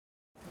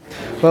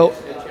Well,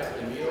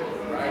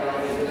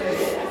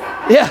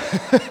 yeah.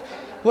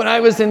 When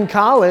I was in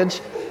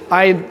college,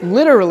 I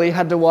literally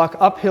had to walk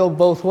uphill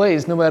both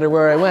ways no matter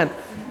where I went,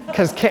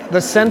 because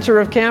the center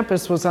of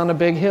campus was on a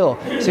big hill.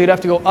 So you'd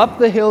have to go up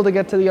the hill to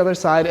get to the other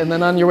side, and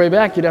then on your way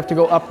back, you'd have to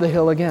go up the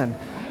hill again.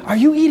 Are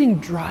you eating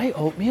dry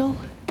oatmeal?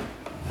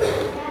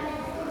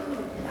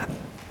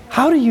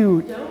 How do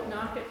you... Don't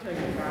knock it till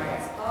you try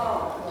it.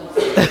 Oh.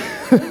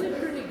 It's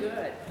pretty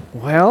good.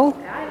 Well...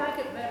 I like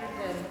it better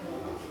than...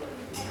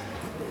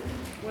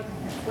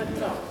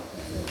 What's up?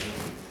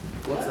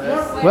 What's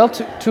that? Well,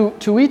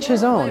 to each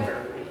his own.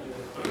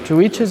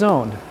 To each his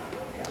own.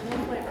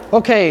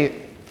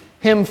 Okay,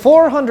 hymn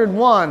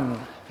 401.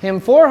 Hymn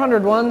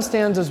 401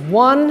 stanzas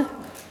 1,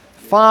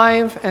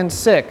 5, and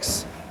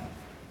 6.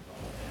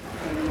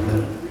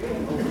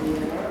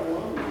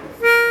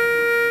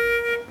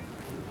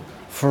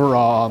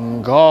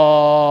 From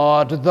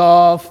God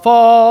the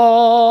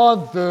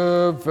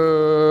Father,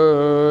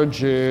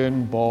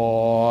 virgin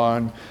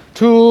born,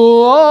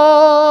 to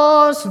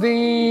us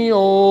the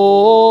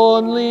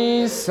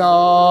only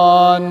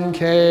Son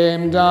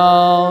came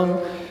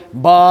down,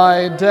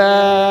 by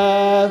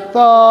death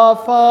a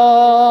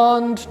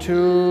font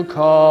to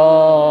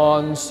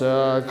consecrate,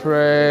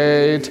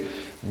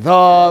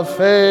 the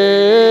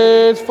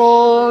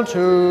faithful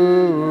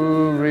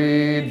to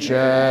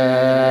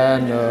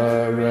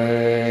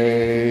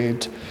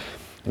regenerate.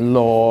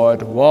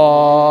 Lord,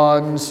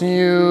 once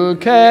you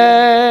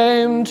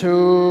came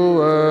to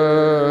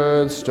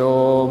earth's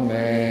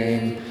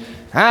domain,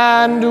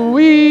 and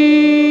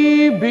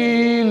we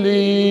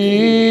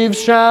believe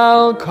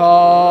shall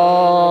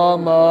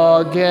come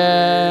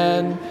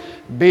again.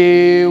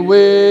 Be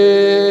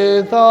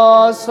with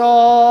us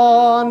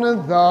on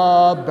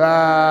the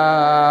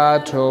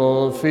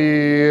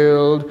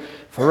battlefield,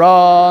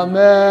 from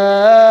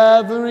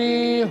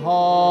every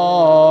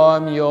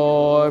harm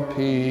your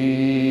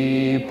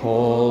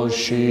people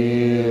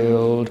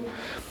shield.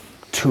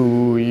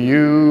 To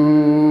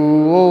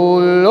you, O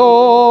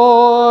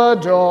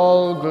Lord,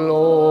 all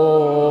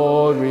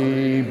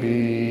glory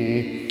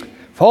be,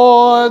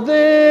 for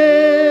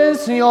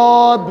this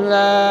your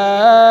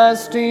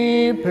blessed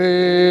Epiphany.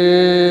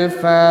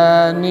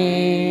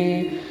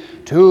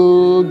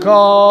 To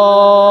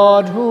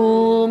God,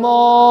 whom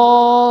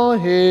all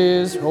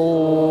his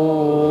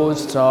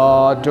hosts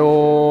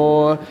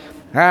adore,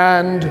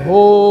 and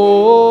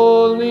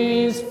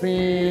Holy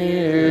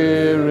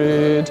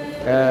Spirit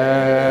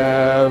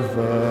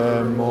evermore.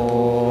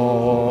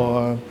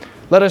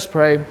 Let us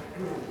pray.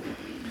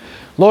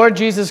 Lord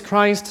Jesus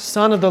Christ,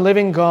 Son of the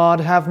living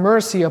God, have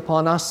mercy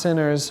upon us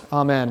sinners.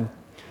 Amen.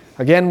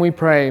 Again we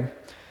pray.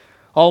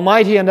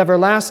 Almighty and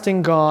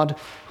everlasting God,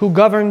 who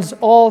governs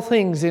all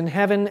things in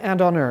heaven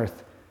and on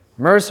earth,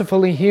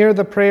 mercifully hear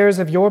the prayers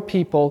of your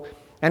people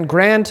and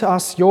grant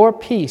us your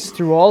peace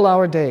through all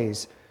our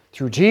days.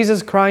 Through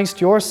Jesus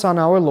Christ, your Son,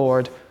 our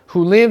Lord,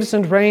 who lives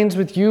and reigns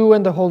with you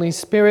and the Holy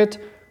Spirit,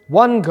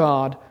 one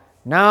God,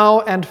 now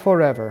and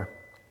forever.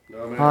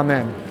 Amen.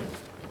 Amen.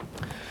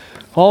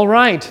 All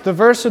right, the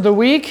verse of the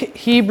week,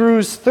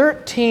 Hebrews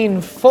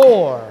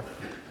 13:4.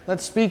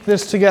 Let's speak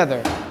this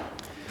together.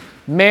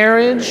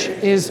 Marriage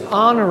is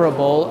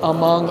honorable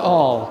among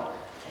all,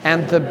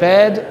 and the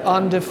bed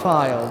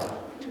undefiled.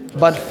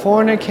 But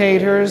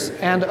fornicators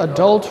and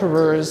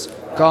adulterers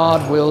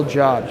God will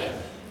judge.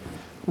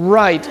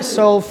 Right,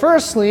 so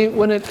firstly,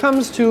 when it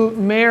comes to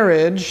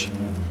marriage,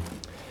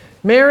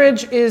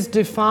 marriage is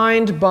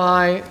defined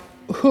by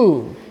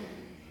who?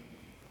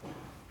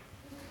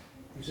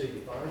 You say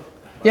defined?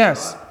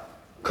 Yes,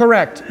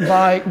 correct,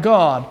 by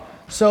God.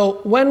 So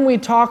when we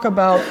talk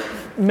about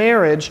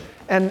marriage,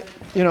 and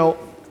you know,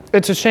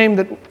 it's a shame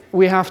that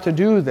we have to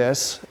do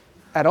this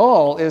at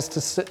all, is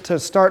to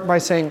start by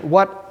saying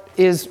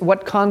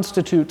what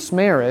constitutes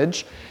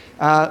marriage.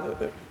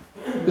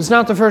 It's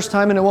not the first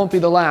time and it won't be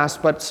the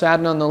last, but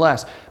sad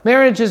nonetheless.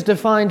 Marriage is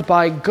defined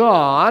by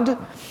God,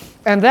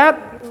 and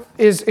that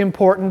is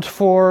important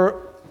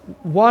for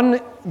one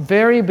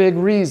very big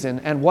reason.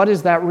 And what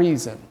is that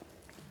reason?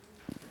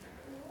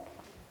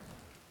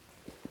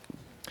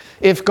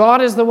 If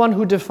God is the one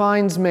who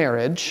defines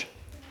marriage,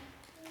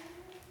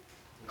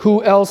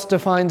 who else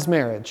defines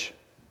marriage?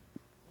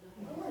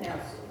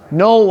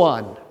 No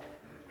one.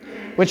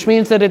 Which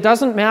means that it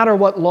doesn't matter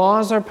what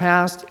laws are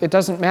passed, it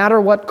doesn't matter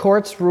what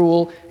courts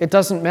rule, it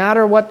doesn't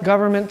matter what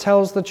government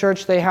tells the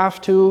church they have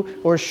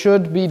to or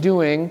should be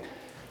doing.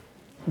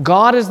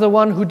 God is the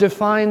one who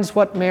defines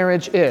what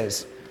marriage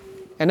is.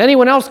 And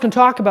anyone else can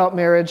talk about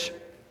marriage,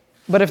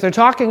 but if they're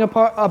talking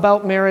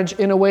about marriage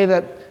in a way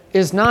that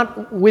is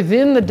not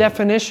within the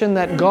definition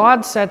that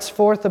God sets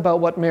forth about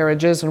what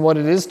marriage is and what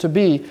it is to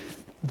be,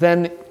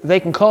 then they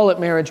can call it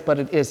marriage, but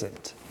it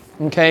isn't.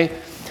 Okay?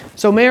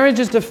 So marriage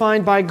is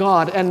defined by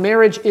God, and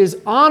marriage is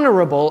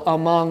honorable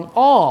among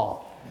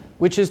all,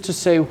 which is to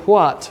say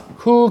what?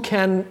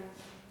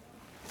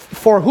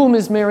 For whom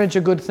is marriage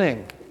a good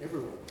thing?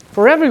 Everyone.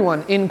 For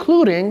everyone,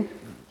 including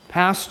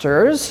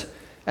pastors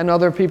and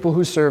other people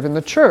who serve in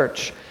the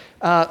church.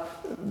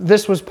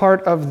 this was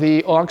part of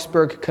the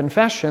Augsburg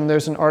Confession.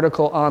 There's an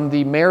article on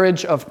the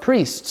marriage of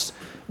priests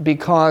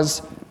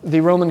because the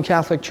Roman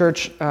Catholic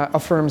Church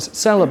affirms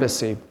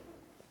celibacy.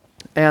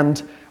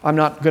 And I'm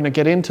not going to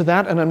get into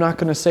that, and I'm not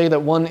going to say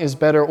that one is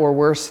better or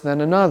worse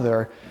than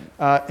another.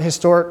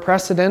 Historic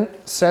precedent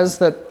says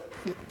that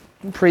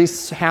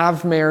priests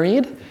have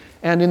married,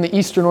 and in the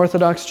Eastern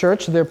Orthodox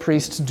Church, their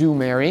priests do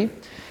marry.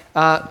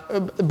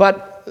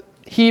 But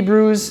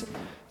Hebrews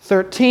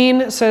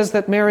 13 says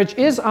that marriage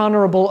is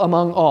honorable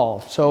among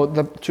all. So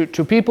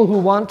to people who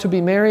want to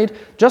be married,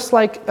 just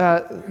like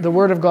the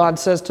Word of God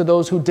says to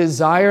those who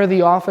desire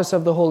the office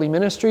of the holy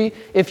ministry,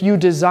 if you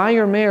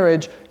desire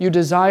marriage, you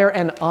desire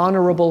an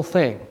honorable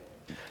thing.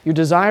 You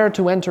desire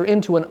to enter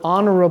into an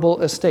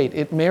honorable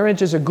estate.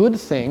 Marriage is a good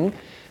thing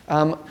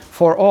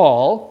for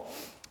all.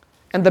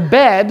 And the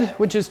bed,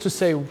 which is to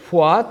say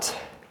what?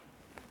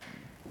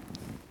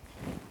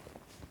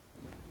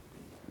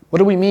 What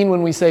do we mean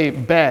when we say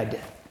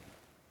bed?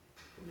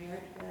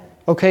 Marriage bed.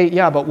 Okay,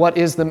 yeah, but what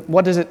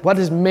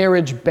does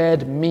marriage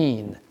bed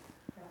mean?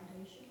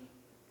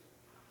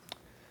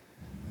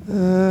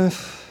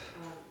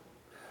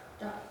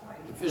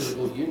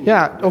 Physical union.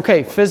 Yeah,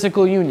 okay,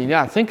 physical union.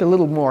 Yeah, think a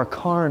little more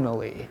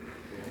carnally.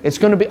 It's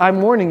going to be,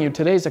 I'm warning you,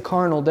 today's a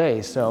carnal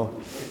day, so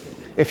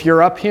if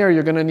you're up here,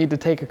 you're going to need to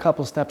take a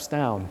couple steps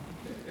down.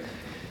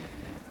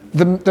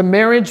 The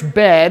marriage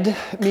bed,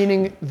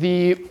 meaning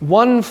the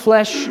one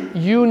flesh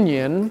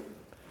union,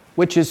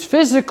 which is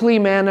physically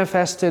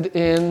manifested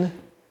in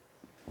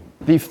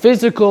the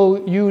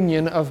physical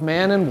union of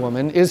man and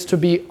woman, is to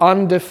be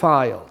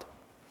undefiled,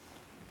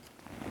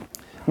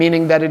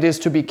 meaning that it is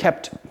to be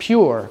kept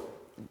pure.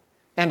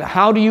 And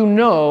how do you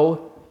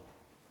know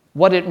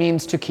what it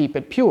means to keep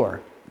it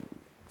pure?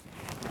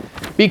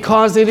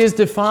 Because it is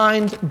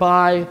defined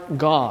by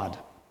God.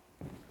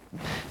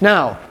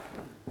 Now,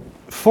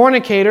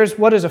 fornicators,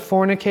 what is a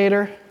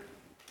fornicator?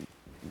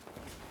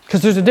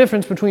 Because there's a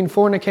difference between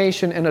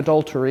fornication and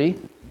adultery.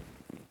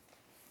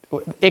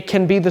 It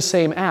can be the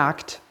same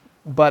act,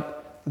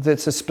 but there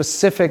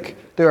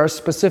are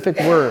specific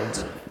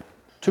words.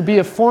 To be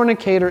a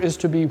fornicator is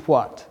to be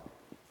what?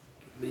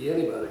 Be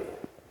anybody.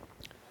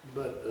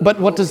 But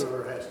what does...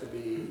 has to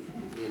be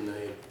in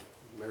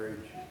a marriage.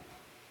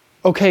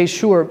 Okay,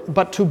 sure,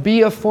 but to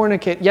be a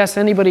fornicator, yes,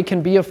 anybody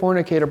can be a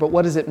fornicator, but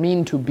what does it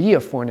mean to be a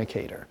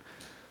fornicator?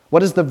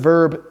 What is the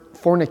verb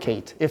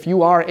fornicate? If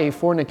you are a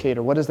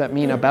fornicator, what does that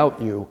mean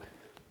about you?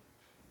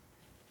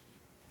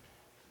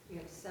 You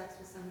have sex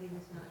with somebody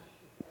who's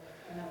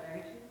not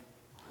married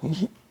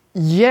to?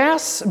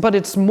 Yes, but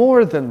it's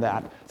more than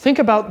that. Think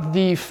about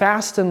the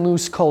fast and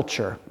loose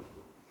culture.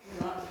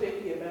 You're not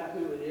picky about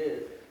who it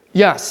is.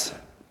 Yes,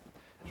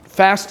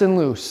 fast and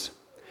loose.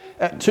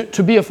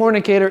 To be a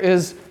fornicator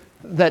is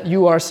that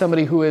you are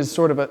somebody who is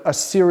sort of a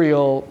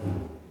serial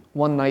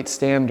one-night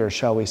stander,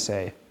 shall we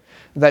say.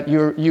 That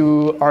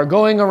you are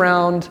going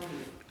around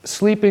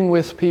sleeping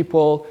with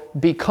people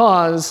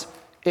because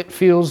it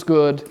feels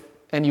good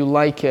and you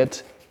like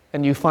it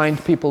and you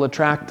find people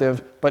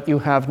attractive, but you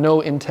have no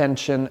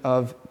intention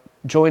of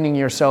joining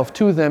yourself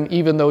to them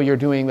even though you're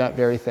doing that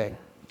very thing.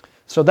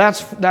 So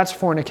that's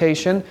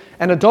fornication.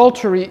 And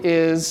adultery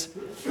is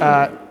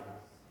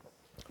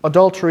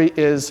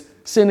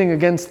sinning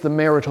against the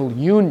marital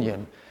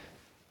union,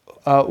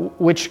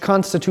 which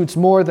constitutes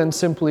more than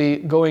simply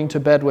going to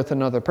bed with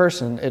another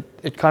person.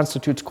 It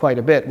constitutes quite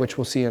a bit, which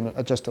we'll see in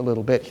just a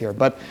little bit here.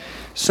 But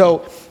so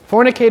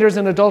fornicators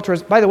and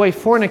adulterers, by the way,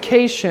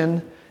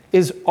 fornication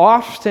is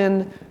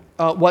often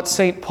what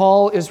St.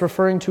 Paul is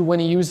referring to when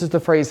he uses the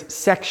phrase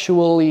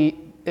sexually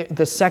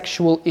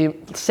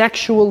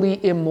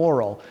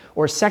immoral,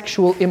 or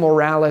sexual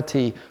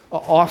immorality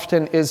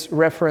often is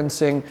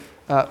referencing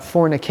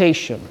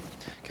fornication.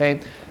 Okay,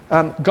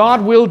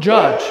 God will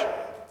judge.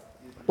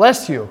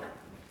 Bless you.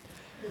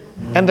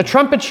 And the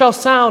trumpet shall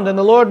sound, and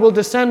the Lord will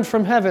descend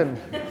from heaven.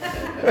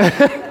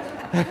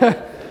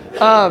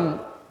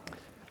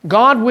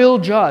 God will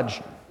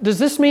judge. Does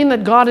this mean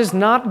that God is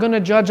not going to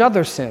judge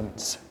other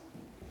sins?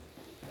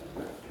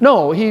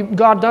 No,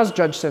 God does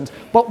judge sins.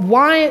 But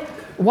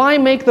why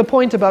make the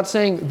point about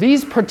saying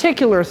these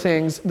particular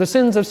things, the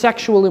sins of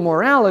sexual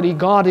immorality,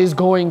 God is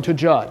going to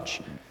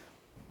judge?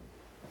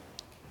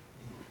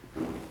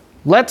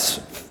 Let's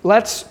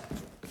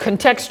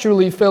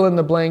contextually fill in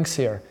the blanks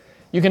here.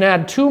 You can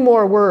add two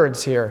more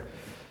words here.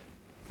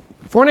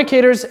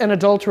 Fornicators and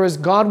adulterers,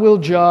 God will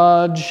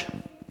judge.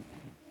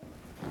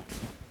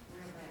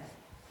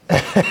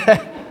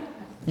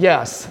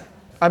 Yes,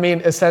 I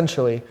mean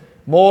essentially,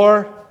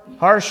 more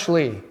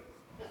harshly.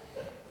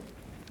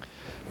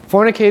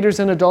 Fornicators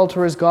and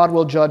adulterers, God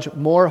will judge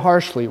more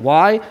harshly.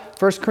 Why?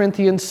 1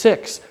 Corinthians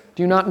 6.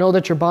 Do you not know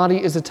that your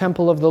body is a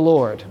temple of the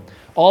Lord?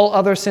 All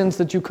other sins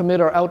that you commit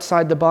are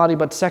outside the body,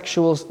 but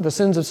the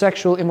sins of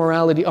sexual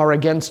immorality are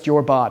against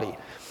your body,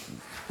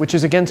 which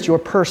is against your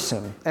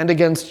person and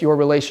against your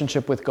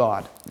relationship with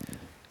God.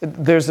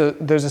 There's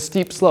a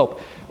steep slope.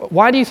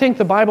 Why do you think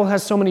the Bible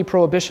has so many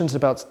prohibitions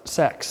about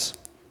sex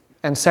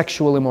and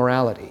sexual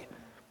immorality?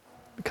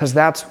 Because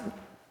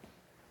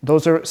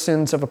Those are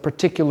sins of a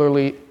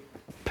particularly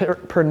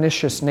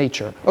pernicious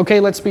nature. Okay,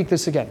 let's speak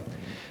this again.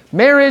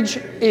 Marriage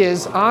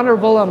is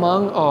honorable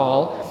among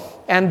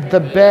all, and the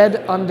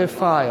bed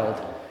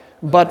undefiled.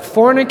 But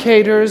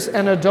fornicators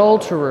and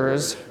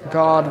adulterers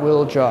God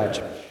will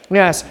judge.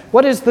 Yes,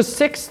 what is the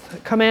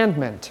sixth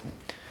commandment?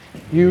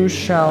 You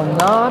shall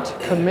not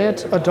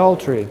commit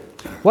adultery.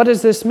 What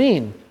does this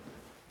mean?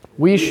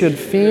 We should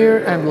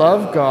fear and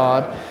love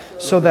God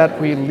so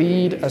that we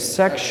lead a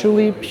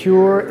sexually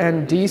pure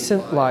and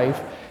decent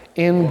life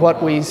in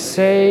what we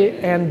say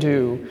and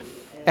do,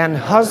 and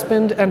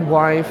husband and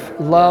wife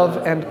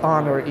love and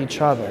honor each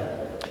other.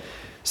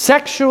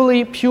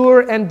 Sexually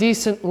pure and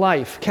decent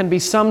life can be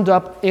summed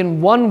up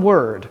in one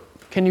word.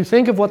 Can you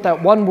think of what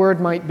that one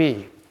word might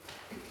be?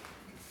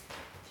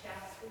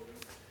 Chastity.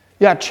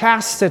 Yeah,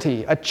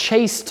 chastity, a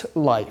chaste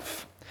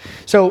life.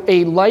 So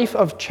a life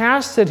of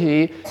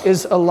chastity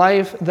is a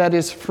life that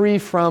is free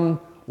from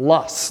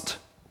lust.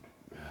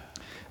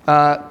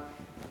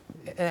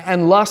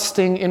 And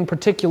lusting in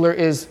particular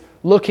is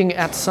looking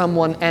at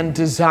someone and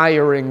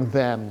desiring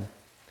them,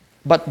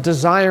 but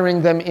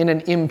desiring them in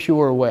an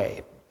impure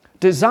way.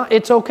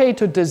 It's okay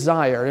to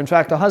desire. In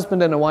fact, a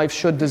husband and a wife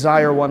should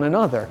desire one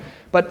another.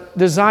 But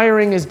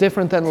desiring is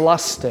different than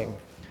lusting.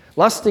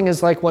 Lusting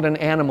is like what an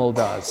animal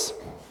does.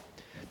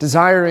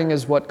 Desiring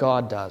is what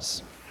God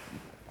does.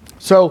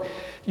 So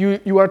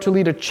you are to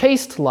lead a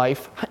chaste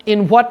life.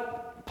 In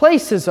what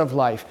places of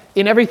life?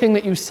 In everything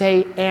that you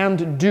say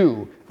and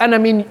do. And I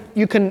mean,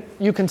 you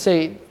can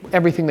say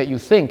everything that you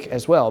think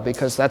as well,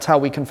 because that's how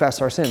we confess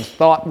our sins,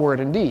 thought, word,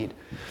 and deed.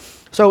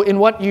 So in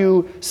what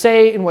you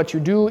say, in what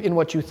you do, in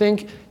what you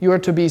think, you are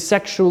to be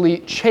sexually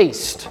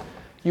chaste.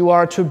 You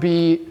are to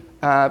be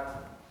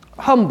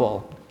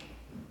humble.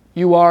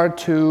 You are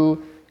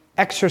to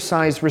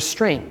exercise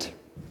restraint.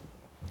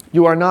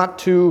 You are not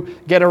to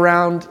get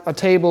around a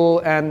table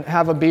and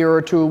have a beer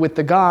or two with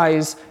the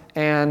guys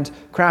and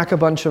crack a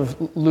bunch of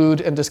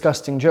lewd and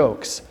disgusting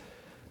jokes.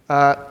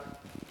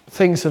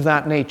 Things of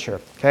that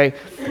nature, okay?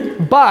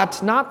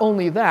 But not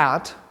only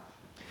that,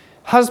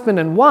 husband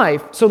and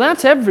wife, so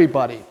that's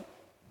everybody.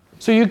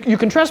 So you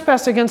can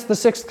trespass against the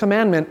sixth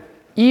commandment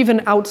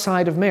even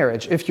outside of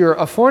marriage. If you're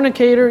a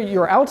fornicator,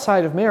 you're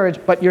outside of marriage,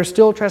 but you're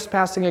still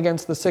trespassing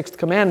against the sixth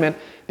commandment,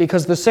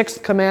 because the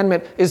sixth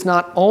commandment is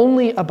not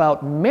only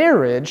about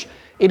marriage,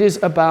 it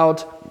is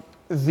about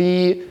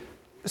the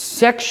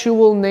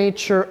sexual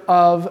nature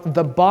of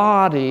the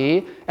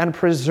body and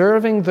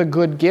preserving the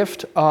good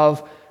gift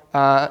of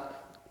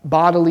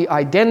bodily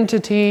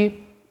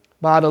identity,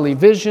 bodily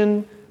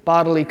vision,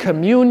 bodily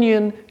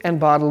communion, and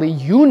bodily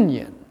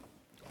union.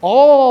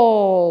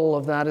 All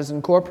of that is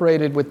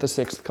incorporated with the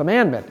sixth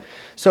commandment.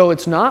 So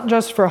it's not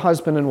just for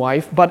husband and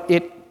wife, but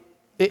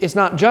it's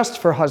not just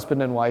for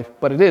husband and wife,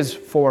 but it is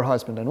for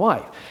husband and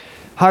wife.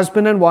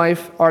 Husband and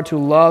wife are to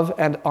love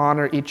and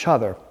honor each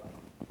other.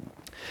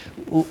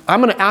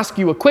 I'm going to ask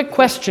you a quick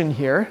question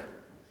here.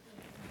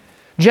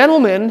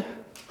 Gentlemen,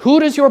 who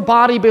does your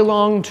body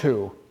belong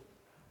to?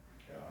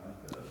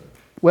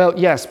 Well,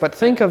 yes, but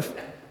think of,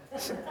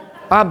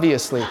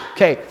 obviously,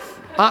 okay,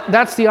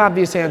 that's the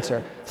obvious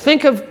answer.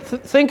 Think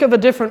of a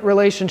different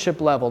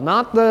relationship level,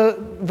 not the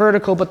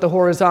vertical, but the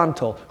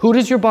horizontal. Who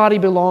does your body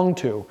belong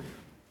to?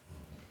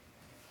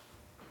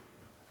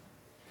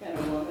 Can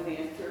a woman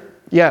answer?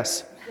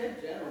 Yes. You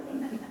said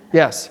gentleman.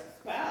 Yes.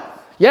 Spouse.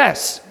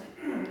 Yes.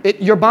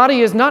 Your body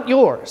is not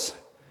yours.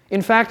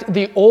 In fact,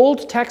 the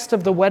old text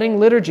of the wedding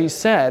liturgy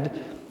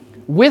said,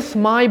 "With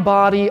my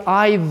body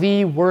I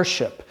thee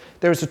worship."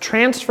 There's a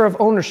transfer of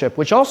ownership,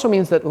 which also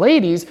means that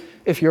ladies,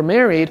 if you're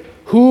married,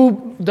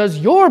 who does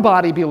your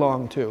body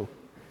belong to?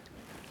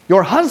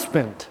 Your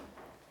husband.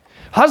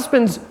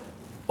 Husbands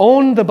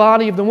own the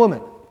body of the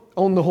woman,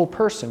 own the whole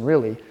person,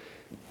 really.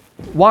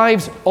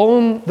 Wives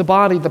own the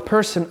body, the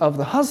person of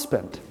the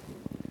husband.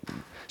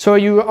 So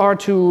you are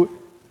to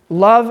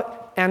love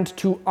and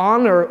to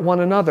honor one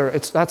another.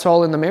 That's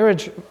all in the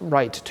marriage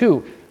rite,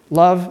 too.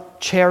 Love,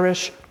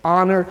 cherish,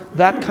 honor,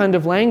 that kind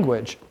of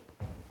language.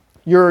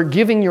 You're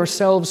giving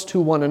yourselves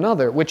to one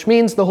another, which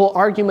means the whole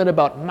argument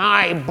about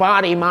my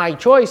body, my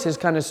choice is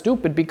kind of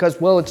stupid because,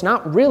 well, it's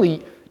not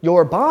really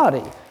your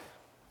body.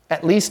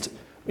 At least,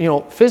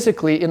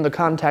 physically in the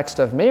context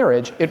of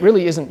marriage, it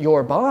really isn't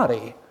your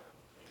body.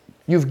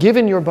 You've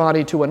given your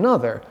body to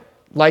another.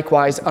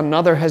 Likewise,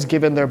 another has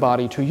given their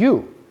body to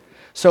you.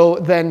 So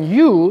then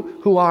you,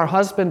 who are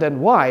husband and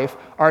wife,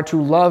 are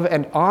to love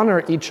and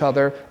honor each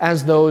other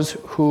as those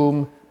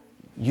whom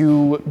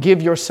you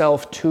give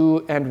yourself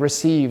to and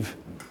receive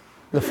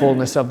the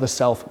fullness of the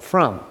self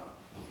from.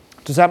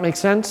 Does that make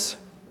sense?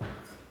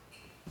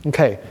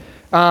 Okay.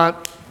 To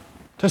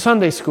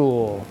Sunday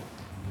school.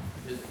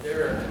 Is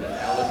there an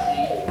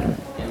analogy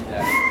in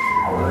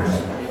that verse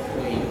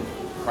between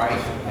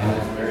Christ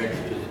and his marriage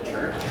to the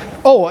church?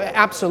 Oh,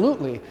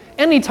 absolutely.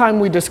 Anytime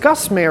we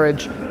discuss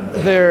marriage,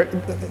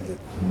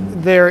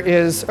 there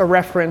is a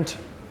reference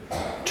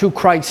to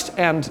Christ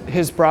and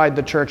his bride,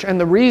 the church. And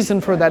the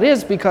reason for that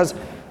is because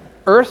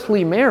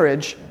earthly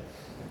marriage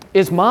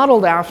is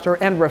modeled after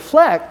and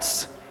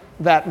reflects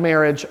that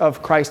marriage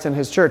of Christ and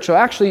his church. So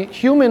actually,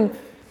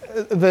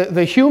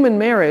 the human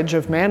marriage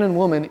of man and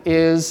woman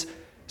is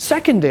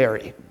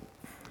secondary.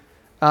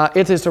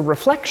 It is a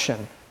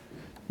reflection,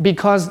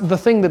 because the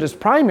thing that is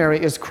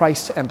primary is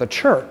Christ and the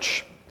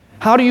church.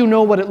 How do you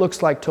know what it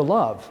looks like to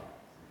love?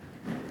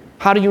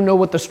 How do you know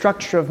what the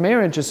structure of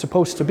marriage is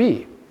supposed to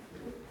be?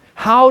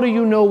 How do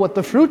you know what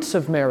the fruits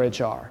of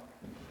marriage are?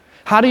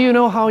 How do you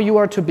know how you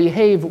are to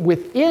behave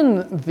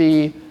within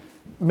the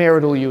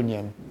marital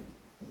union?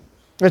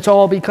 It's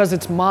all because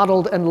it's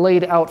modeled and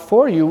laid out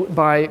for you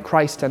by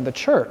Christ and the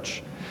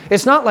church.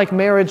 It's not like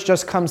marriage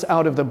just comes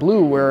out of the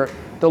blue where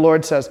the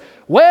Lord says,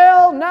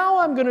 well, now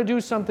I'm going to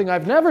do something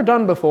I've never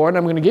done before, and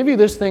I'm going to give you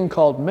this thing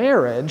called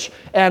marriage,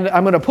 and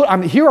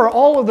here are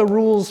all of the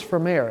rules for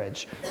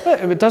marriage.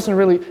 It doesn't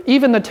really,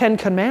 even the 10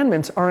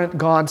 Commandments aren't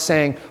God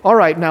saying, all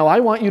right, now I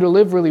want you to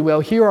live really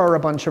well, here are a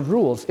bunch of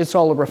rules. It's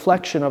all a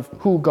reflection of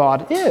who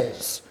God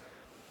is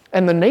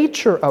and the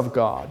nature of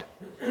God.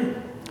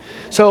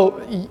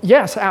 So,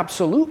 yes,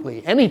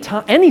 absolutely.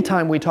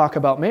 Anytime we talk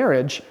about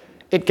marriage,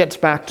 it gets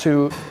back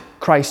to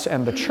Christ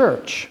and the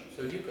church.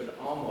 So you could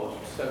almost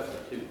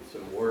substitute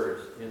some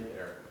words in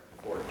there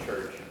for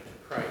church and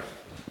Christ.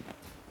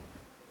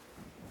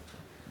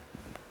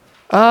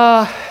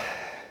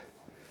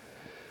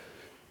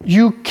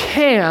 You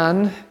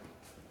can.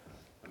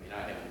 I mean, I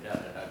haven't done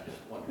it. I just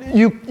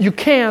wondering. You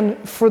can,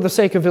 for the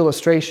sake of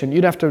illustration.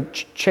 You'd have to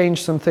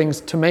change some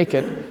things to make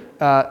it.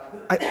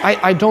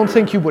 I don't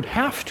think you would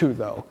have to,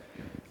 though,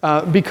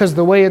 because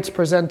the way it's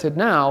presented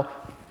now,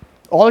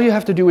 all you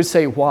have to do is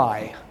say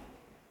why.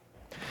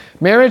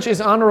 Marriage is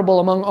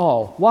honorable among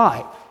all.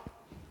 Why?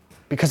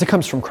 Because it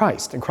comes from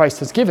Christ, and Christ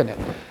has given it.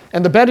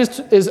 And the bed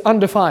is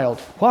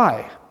undefiled.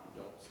 Why?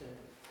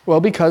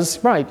 Well,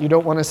 because, right, you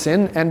don't want to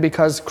sin, and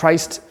because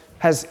Christ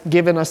has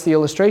given us the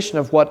illustration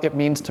of what it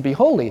means to be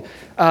holy.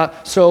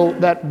 So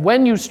that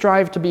when you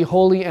strive to be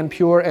holy and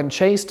pure and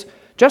chaste,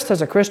 just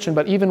as a Christian,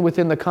 but even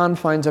within the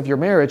confines of your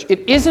marriage, it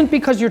isn't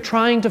because you're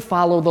trying to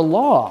follow the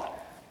law.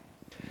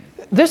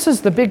 This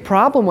is the big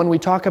problem when we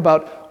talk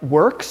about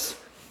works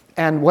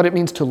and what it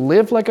means to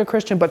live like a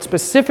Christian, but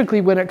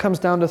specifically when it comes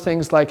down to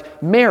things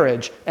like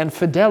marriage and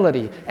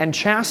fidelity and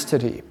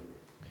chastity.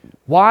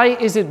 Why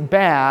is it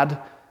bad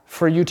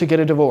for you to get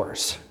a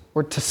divorce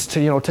or to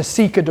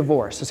seek a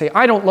divorce, to say,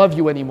 I don't love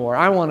you anymore,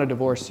 I want to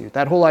divorce you?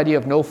 That whole idea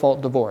of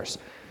no-fault divorce.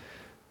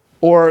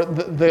 Or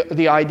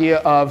the idea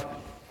of,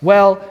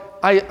 well,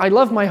 I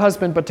love my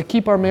husband, but to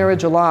keep our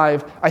marriage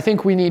alive, I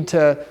think we need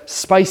to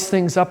spice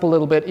things up a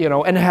little bit,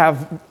 and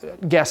have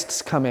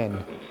guests come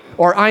in.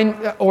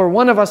 Or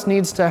one of us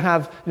needs to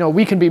have,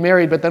 we can be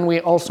married, but then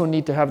we also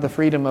need to have the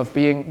freedom of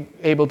being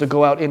able to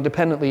go out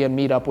independently and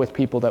meet up with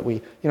people that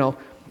we,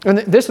 and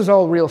this is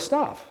all real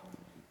stuff.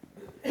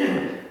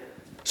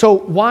 So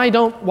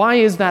why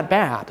is that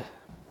bad?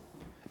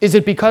 Is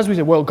it because we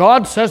say, well,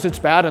 God says it's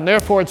bad, and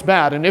therefore it's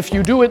bad, and if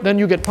you do it, then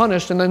you get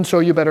punished, and then so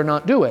you better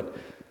not do it?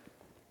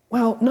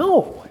 Well,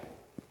 no.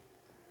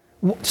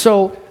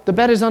 So the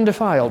bed is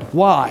undefiled.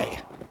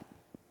 Why?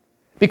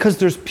 Because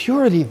there's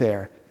purity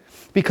there.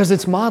 Because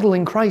it's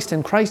modeling Christ,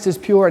 and Christ is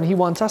pure, and he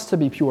wants us to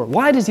be pure.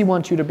 Why does he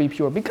want you to be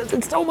pure? Because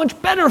it's so much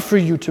better for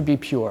you to be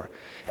pure.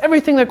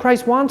 Everything that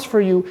Christ wants for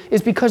you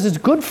is because it's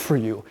good for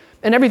you.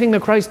 And everything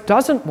that Christ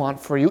doesn't want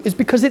for you is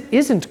because it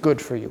isn't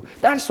good for you.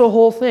 That's the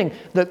whole thing.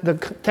 The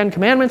 10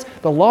 Commandments,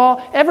 the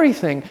law,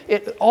 everything,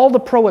 all the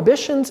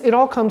prohibitions, it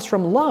all comes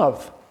from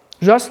love.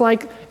 Just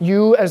like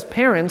you as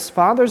parents,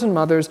 fathers and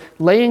mothers,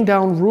 laying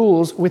down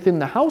rules within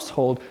the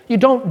household, you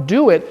don't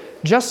do it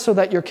just so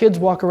that your kids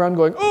walk around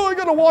going, oh, I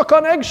got to walk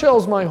on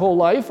eggshells my whole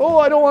life. Oh,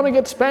 I don't want to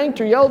get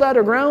spanked or yelled at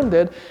or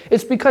grounded.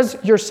 It's because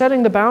you're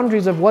setting the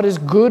boundaries of what is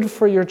good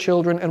for your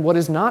children and what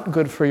is not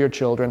good for your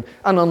children.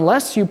 And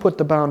unless you put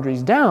the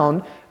boundaries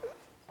down,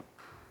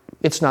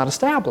 it's not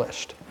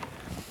established.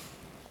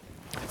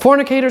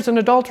 Fornicators and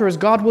adulterers,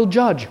 God will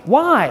judge.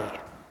 Why?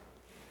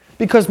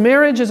 Because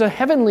marriage is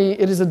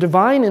it is a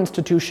divine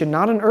institution,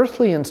 not an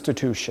earthly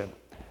institution.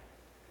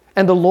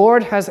 And the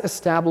Lord has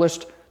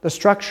established the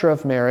structure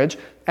of marriage,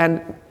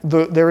 and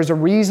there is a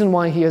reason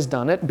why he has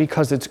done it,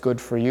 because it's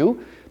good for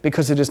you,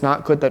 because it is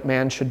not good that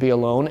man should be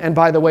alone. And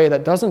by the way,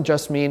 that doesn't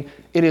just mean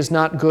it is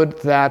not good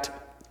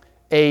that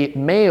a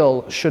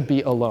male should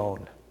be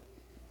alone.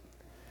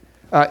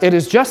 It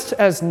is just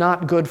as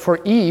not good for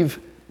Eve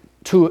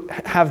to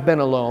have been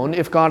alone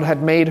if God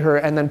had made her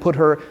and then put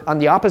her on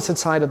the opposite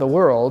side of the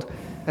world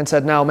and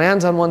said, now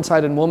man's on one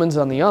side and woman's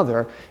on the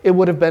other. It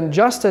would have been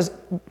just as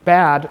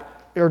bad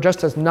or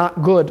just as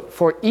not good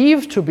for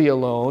Eve to be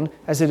alone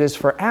as it is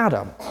for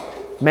Adam.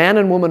 Man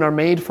and woman are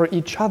made for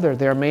each other.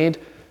 They're made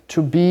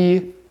to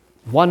be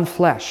one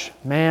flesh,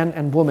 man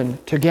and woman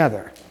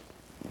together.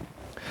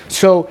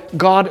 So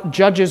God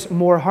judges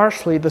more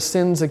harshly the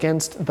sins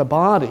against the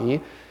body,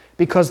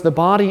 because the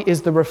body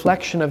is the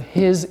reflection of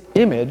his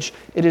image.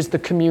 It is the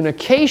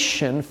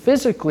communication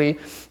physically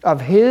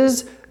of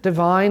his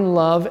divine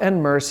love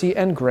and mercy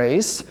and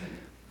grace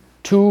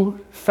to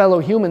fellow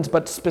humans,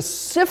 but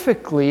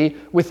specifically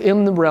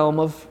within the realm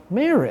of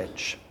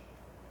marriage.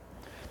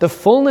 The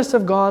fullness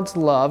of God's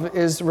love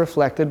is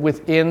reflected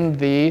within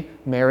the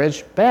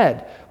marriage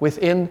bed,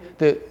 within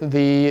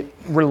the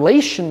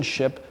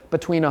relationship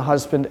between a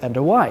husband and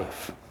a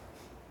wife.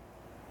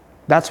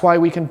 That's why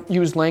we can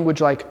use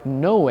language like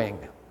knowing.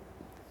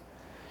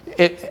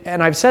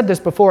 And I've said this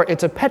before,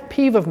 it's a pet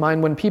peeve of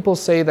mine when people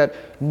say that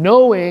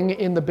knowing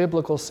in the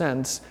biblical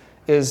sense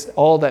is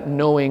all that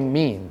knowing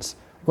means.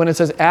 When it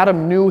says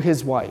Adam knew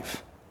his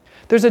wife.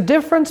 There's a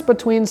difference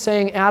between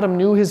saying Adam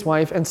knew his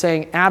wife and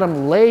saying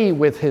Adam lay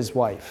with his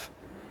wife.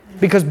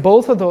 Because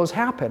both of those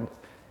happen.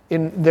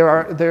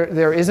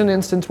 There is an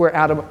instance where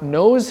Adam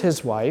knows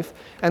his wife,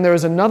 and there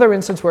is another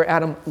instance where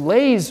Adam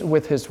lays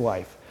with his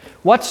wife.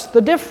 What's the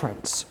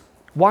difference?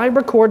 Why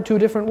record two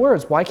different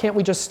words? Why can't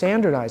we just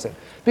standardize it?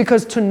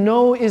 Because to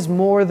know is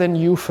more than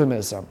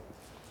euphemism.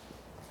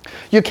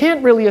 You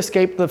can't really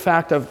escape the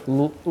fact of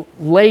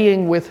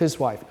laying with his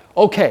wife.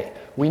 Okay,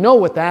 we know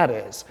what that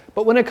is.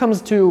 But when it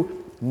comes to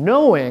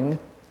knowing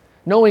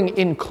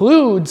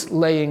includes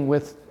laying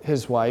with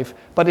his wife,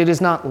 but it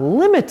is not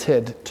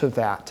limited to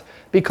that.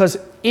 Because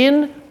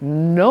in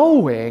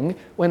knowing,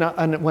 when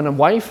a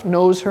wife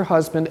knows her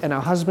husband and a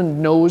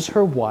husband knows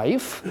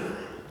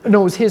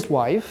his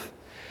wife,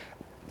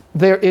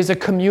 there is a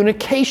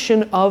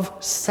communication of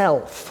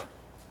self.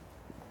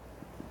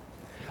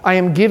 I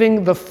am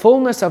giving the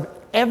fullness of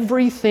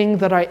everything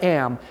that I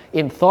am,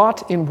 in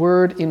thought, in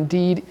word, in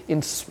deed,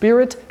 in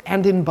spirit,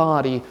 and in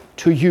body,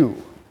 to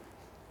you.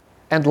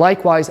 And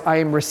likewise, I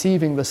am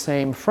receiving the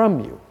same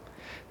from you.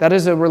 That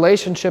is a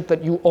relationship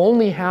that you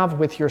only have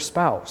with your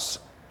spouse.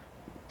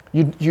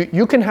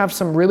 You can have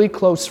some really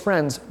close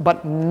friends,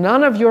 but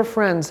none of your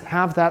friends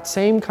have that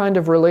same kind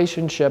of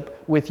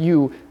relationship with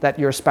you that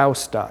your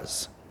spouse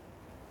does.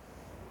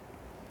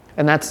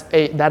 And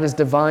that is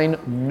divine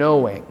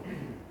knowing.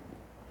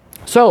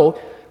 So,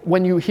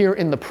 when you hear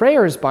in the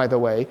prayers, by the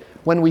way,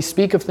 when we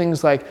speak of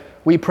things like,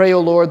 we pray, O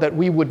Lord, that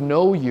we would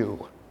know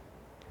you,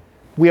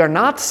 we are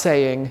not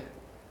saying,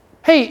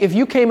 hey, if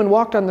you came and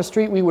walked on the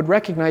street, we would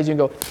recognize you and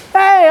go,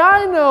 hey,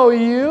 I know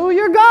you.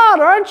 You're God,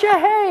 aren't you?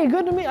 Hey,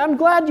 good to meet you. I'm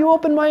glad you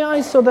opened my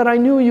eyes so that I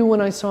knew you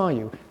when I saw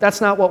you.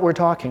 That's not what we're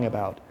talking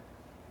about.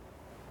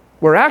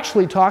 We're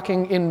actually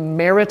talking in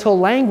marital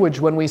language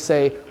when we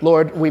say,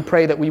 Lord, we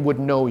pray that we would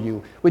know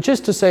you. Which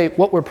is to say,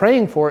 what we're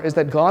praying for is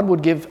that God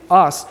would give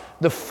us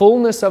the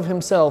fullness of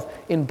himself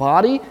in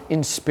body,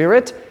 in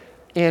spirit,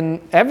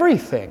 in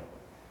everything.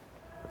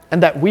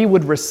 And that we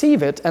would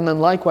receive it and then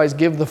likewise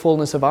give the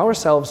fullness of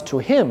ourselves to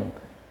him.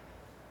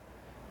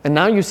 And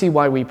now you see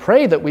why we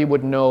pray that we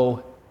would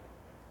know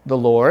the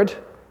Lord.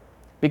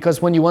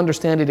 Because when you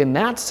understand it in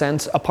that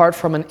sense, apart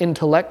from an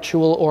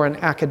intellectual or an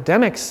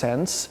academic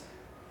sense,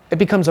 it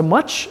becomes a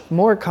much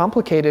more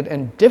complicated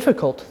and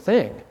difficult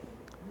thing,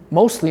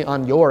 mostly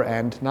on your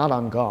end, not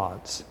on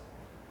God's.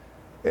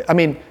 I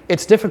mean,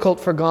 it's difficult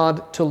for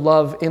God to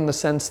love in the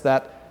sense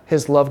that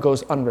his love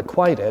goes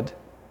unrequited,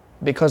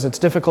 because it's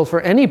difficult for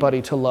anybody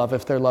to love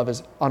if their love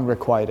is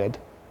unrequited.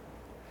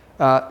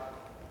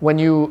 When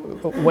you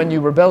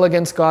rebel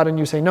against God and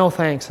you say no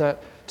thanks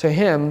to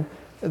him,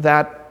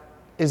 that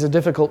is a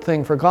difficult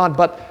thing for God,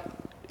 but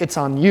it's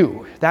on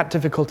you. That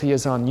difficulty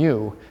is on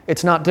you.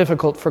 It's not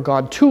difficult for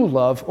God to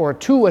love or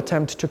to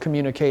attempt to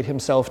communicate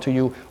himself to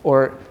you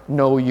or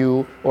know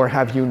you or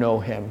have you know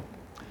him.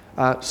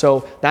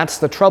 So that's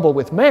the trouble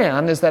with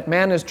man, is that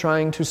man is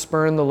trying to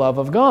spurn the love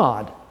of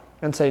God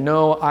and say,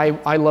 no,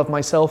 I love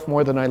myself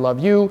more than I love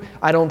you.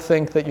 I don't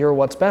think that you're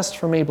what's best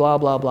for me, blah,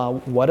 blah, blah,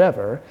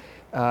 whatever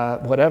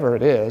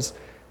it is.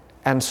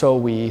 And so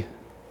we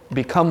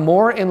become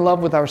more in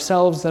love with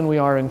ourselves than we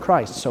are in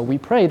Christ. So we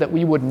pray that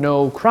we would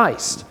know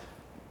Christ.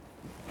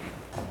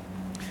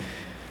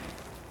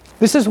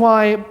 This is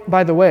why,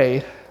 by the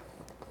way,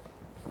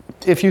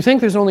 if you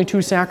think there's only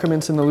 2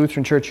 sacraments in the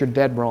Lutheran Church, you're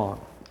dead wrong.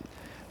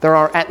 There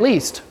are at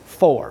least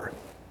 4.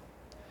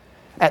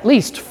 At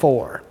least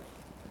 4,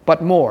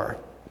 but more.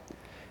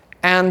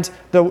 And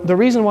the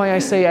reason why I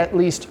say at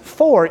least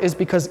 4 is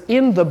because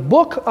in the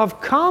Book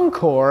of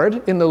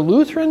Concord, in the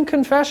Lutheran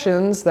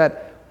confessions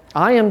that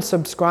I am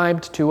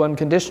subscribed to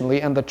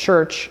unconditionally, and the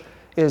Church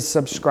is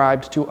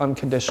subscribed to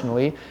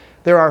unconditionally,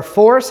 there are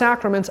 4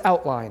 sacraments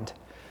outlined.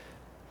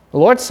 The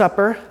Lord's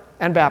Supper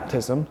and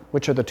baptism,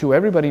 which are the 2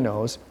 everybody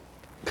knows,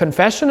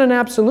 confession and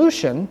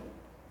absolution,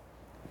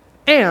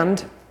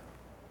 and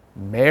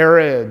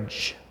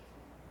marriage.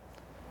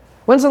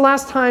 When's the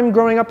last time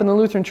growing up in the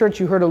Lutheran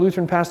Church you heard a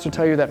Lutheran pastor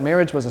tell you that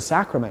marriage was a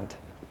sacrament?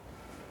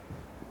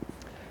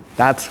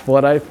 That's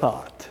what I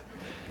thought.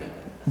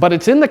 But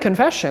it's in the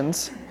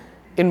confessions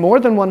in more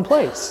than one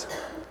place.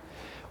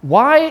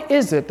 Why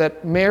is it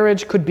that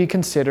marriage could be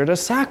considered a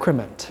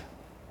sacrament?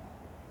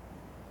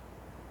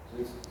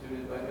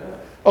 Instituted by God.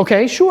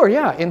 Okay, sure,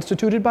 yeah,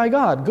 instituted by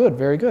God. Good,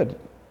 very good.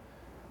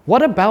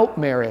 What about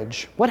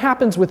marriage? What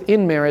happens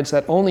within marriage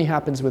that only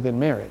happens within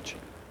marriage?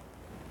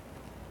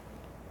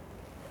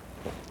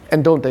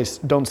 And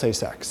don't say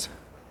sex.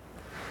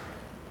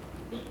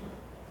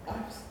 I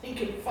was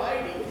thinking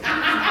fighting.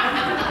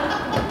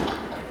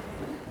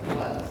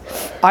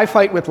 I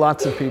fight with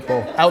lots of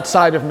people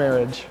outside of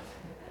marriage.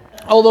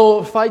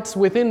 Although fights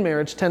within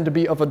marriage tend to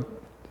be of a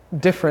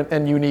different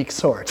and unique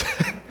sort.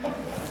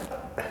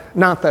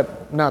 Not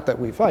that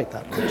we fight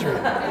that much.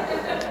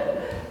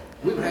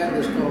 We've had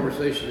this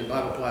conversation in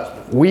Bible class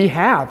before. We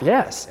have,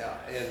 yes. Yeah,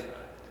 and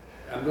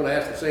I'm going to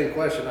ask the same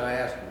question I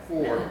asked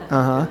before.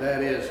 Uh-huh. And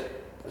that is,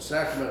 the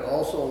sacrament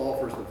also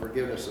offers the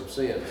forgiveness of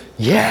sins.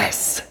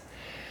 Yes.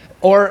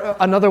 Or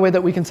another way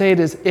that we can say it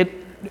is,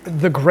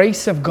 the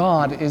grace of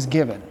God is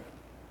given.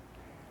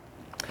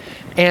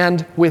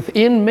 And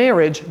within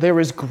marriage, there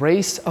is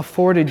grace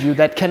afforded you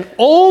that can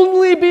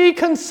only be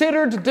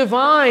considered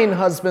divine,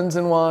 husbands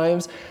and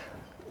wives.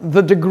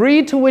 The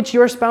degree to which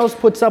your spouse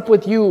puts up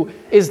with you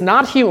is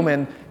not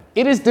human,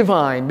 it is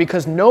divine,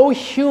 because no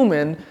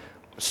human,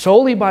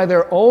 solely by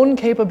their own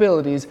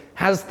capabilities,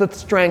 has the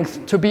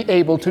strength to be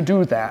able to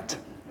do that.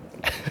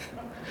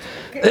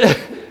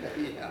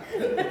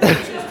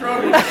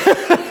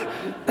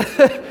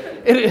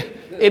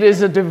 It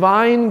is a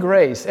divine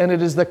grace, and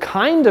it is the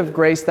kind of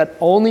grace that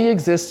only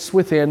exists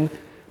within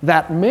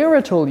that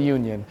marital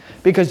union.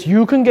 Because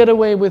you can get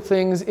away with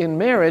things in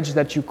marriage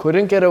that you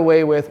couldn't get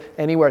away with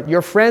anywhere.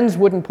 Your friends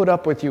wouldn't put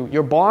up with you.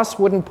 Your boss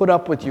wouldn't put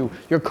up with you.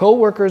 Your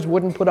co-workers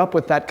wouldn't put up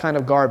with that kind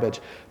of garbage.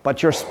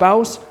 But your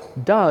spouse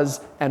does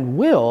and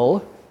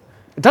will.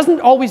 It doesn't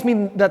always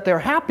mean that they're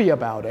happy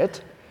about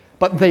it,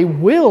 but they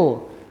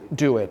will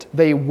do it.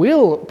 They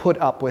will put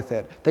up with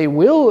it. They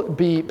will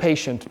be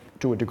patient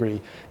to a degree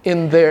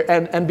and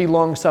be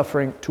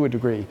long-suffering to a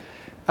degree.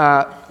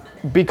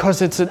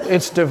 Because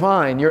it's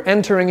divine. You're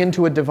entering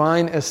into a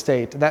divine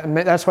estate.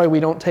 That's why we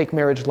don't take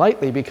marriage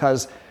lightly,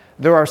 because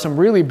there are some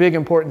really big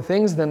important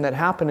things then that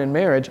happen in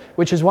marriage,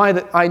 which is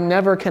why I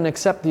never can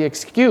accept the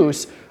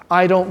excuse,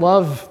 I don't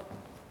love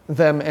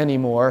them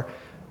anymore,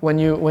 when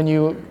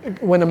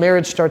a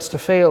marriage starts to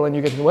fail and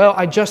you get, well,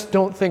 I just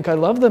don't think I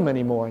love them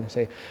anymore. And you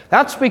say,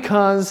 that's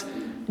because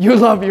you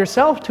love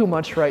yourself too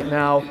much right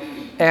now,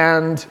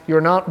 and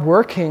you're not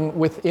working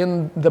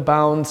within the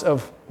bounds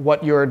of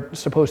what you're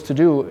supposed to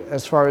do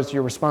as far as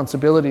your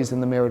responsibilities in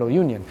the marital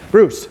union.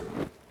 Bruce.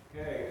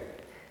 Okay.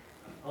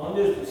 On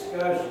this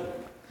discussion,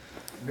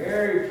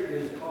 marriage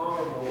is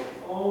honorable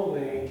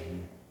only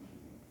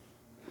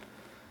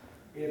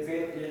if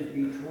it is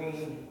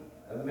between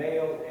a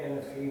male and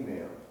a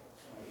female.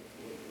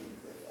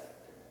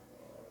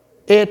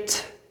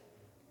 It's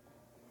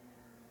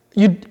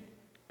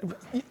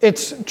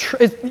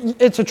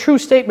a true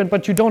statement,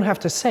 but you don't have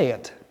to say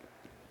it.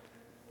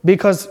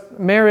 Because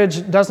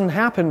marriage doesn't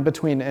happen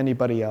between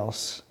anybody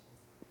else.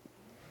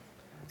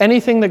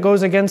 Anything that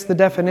goes against the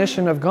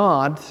definition of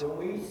God. So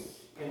in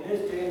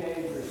this day and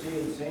age, we're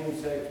seeing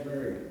same-sex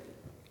marriage.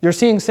 You're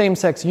seeing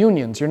same-sex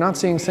unions. You're not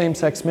seeing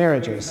same-sex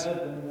marriages.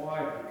 Husband and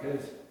wife,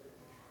 because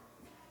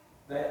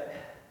that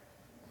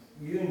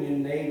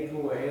union, they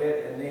go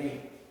ahead and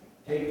they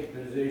take the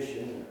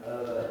position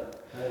of a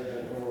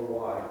husband or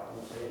wife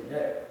and say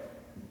that.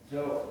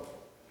 So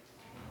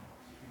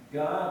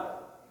God,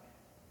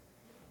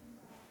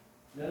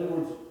 in other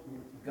words,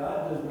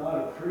 God does not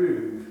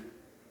approve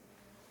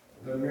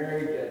of a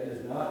marriage that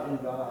does not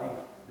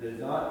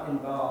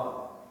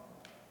involve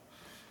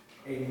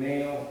a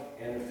male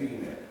and a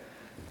female.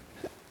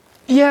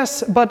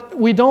 Yes, but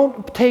we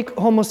don't take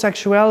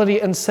homosexuality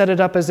and set it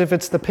up as if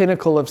it's the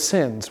pinnacle of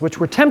sins, which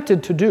we're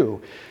tempted to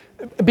do.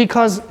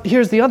 Because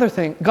here's the other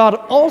thing. God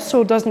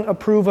also doesn't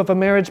approve of a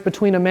marriage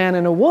between a man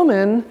and a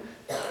woman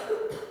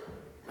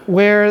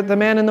where the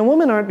man and the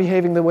woman aren't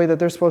behaving the way that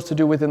they're supposed to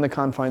do within the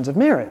confines of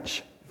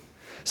marriage.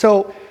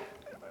 So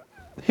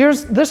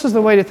this is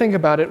the way to think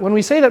about it. When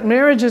we say that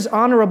marriage is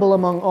honorable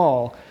among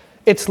all,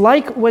 it's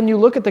like when you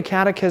look at the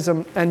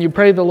catechism and you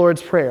pray the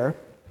Lord's Prayer,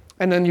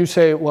 and then you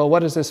say, well, what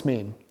does this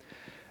mean?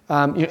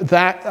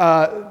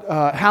 Hallowed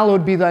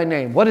be thy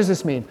name. What does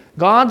this mean?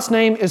 God's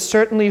name is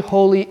certainly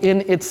holy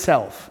in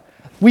itself.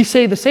 We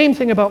say the same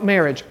thing about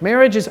marriage.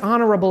 Marriage is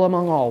honorable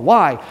among all.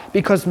 Why?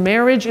 Because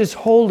marriage is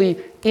holy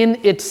in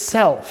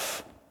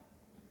itself.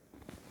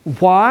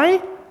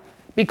 Why?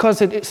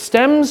 Because it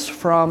stems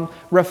from,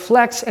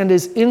 reflects, and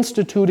is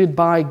instituted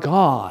by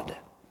God.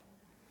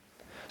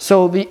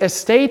 So the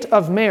estate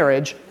of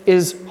marriage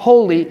is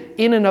holy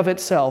in and of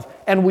itself.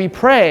 And we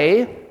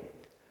pray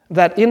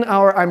that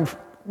I'm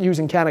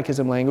using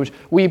catechism language,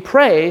 we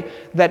pray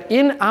that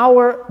in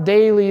our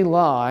daily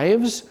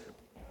lives,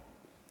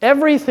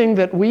 everything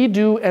that we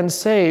do and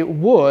say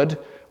would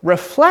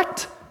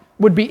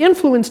be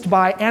influenced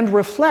by and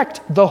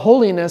reflect the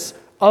holiness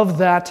of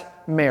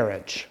that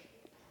marriage.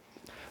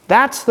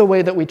 That's the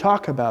way that we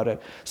talk about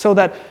it. So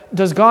that,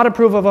 does God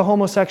approve of a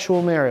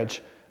homosexual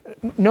marriage?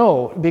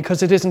 No,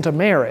 because it isn't a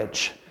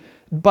marriage.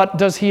 But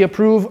does he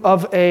approve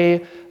of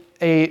a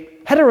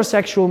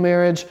heterosexual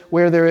marriage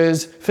where there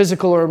is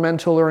physical or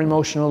mental or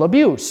emotional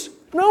abuse?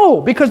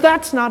 No, because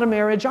that's not a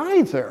marriage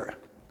either.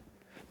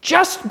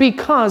 Just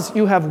because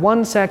you have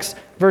one sex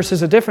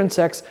versus a different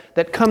sex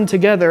that come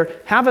together,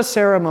 have a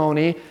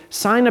ceremony,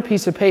 sign a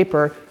piece of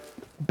paper,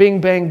 bing,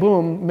 bang,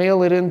 boom,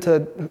 mail it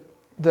into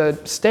the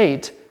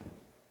state,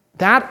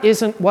 that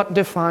isn't what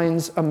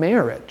defines a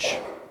marriage.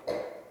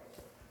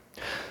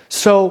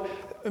 So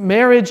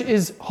marriage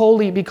is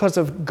holy because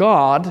of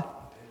God,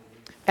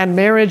 and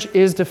marriage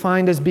is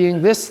defined as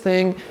being this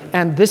thing,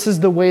 and this is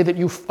the way that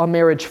a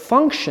marriage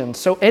functions.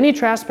 So any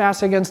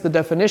trespass against the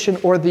definition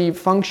or the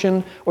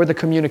function or the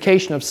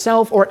communication of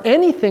self or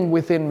anything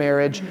within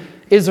marriage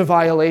is a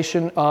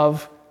violation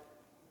of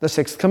the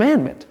Sixth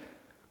Commandment.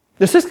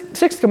 The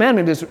Sixth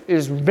Commandment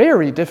is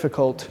very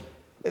difficult.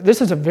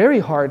 This is a very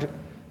hard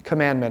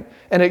commandment.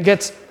 And it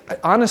gets,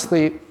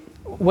 honestly,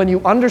 when you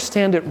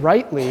understand it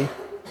rightly,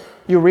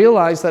 you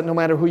realize that no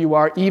matter who you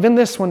are, even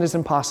this one is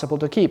impossible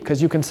to keep.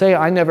 Because you can say,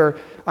 I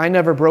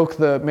never broke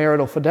the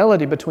marital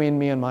fidelity between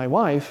me and my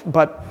wife,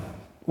 but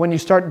when you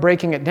start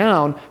breaking it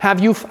down, have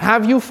you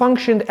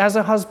functioned as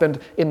a husband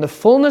in the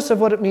fullness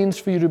of what it means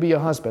for you to be a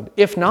husband?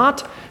 If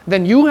not,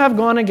 then you have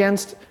gone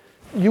against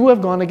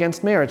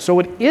marriage. So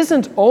it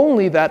isn't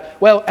only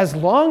that, well, as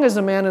long as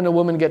a man and a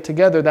woman get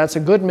together, that's a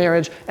good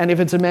marriage, and if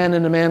it's a man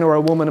and a man or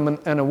a woman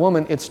and a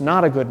woman, it's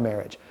not a good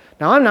marriage.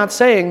 Now, I'm not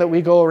saying that we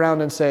go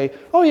around and say,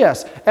 oh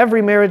yes,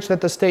 every marriage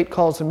that the state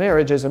calls a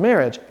marriage is a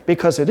marriage,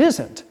 because it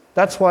isn't.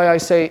 That's why I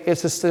say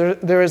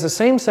there is a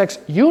same-sex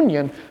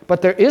union,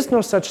 but there is no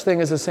such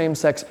thing as a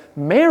same-sex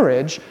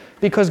marriage,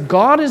 because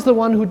God is the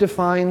one who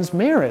defines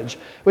marriage,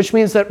 which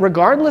means that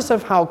regardless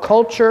of how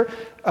culture,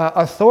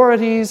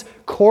 authorities,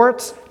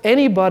 courts,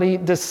 anybody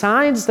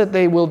decides that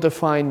they will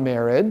define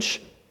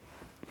marriage,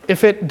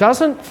 if it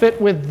doesn't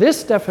fit with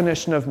this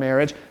definition of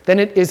marriage, then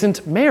it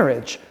isn't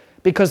marriage,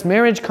 because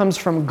marriage comes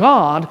from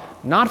God,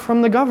 not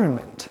from the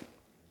government.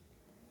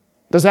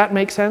 Does that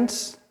make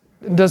sense?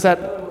 Does that...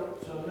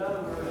 So in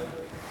other words,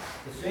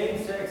 the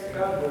same-sex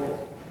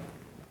couple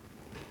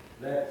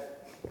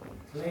that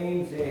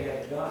claims they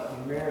have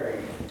gotten married,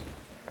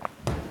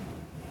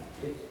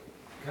 it's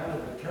kind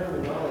of a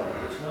terminology.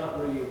 It's not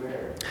really a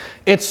marriage.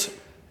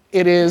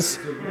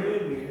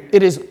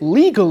 It is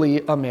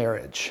legally a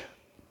marriage,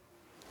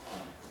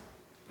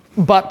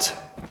 but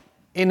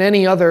in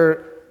any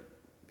other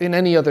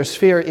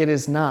sphere, it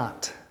is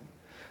not.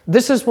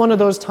 This is one of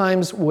those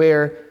times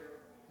where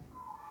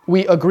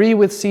we agree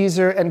with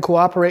Caesar and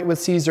cooperate with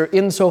Caesar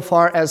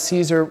insofar as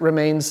Caesar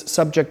remains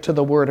subject to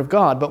the Word of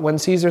God. But when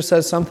Caesar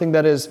says something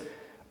that is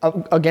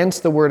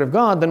against the Word of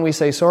God, then we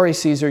say, sorry,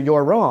 Caesar,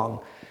 you're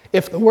wrong.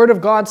 If the Word of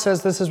God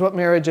says this is what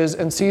marriage is,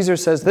 and Caesar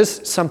says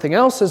this something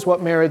else is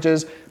what marriage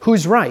is,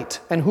 who's right?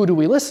 And who do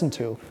we listen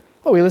to?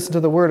 Well, we listen to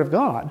the Word of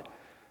God.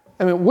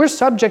 I mean, we're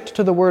subject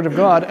to the Word of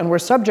God, and we're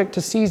subject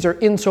to Caesar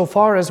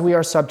insofar as we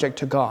are subject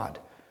to God.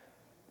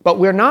 But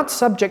we're not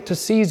subject to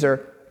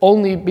Caesar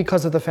only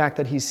because of the fact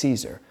that he's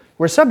Caesar.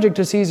 We're subject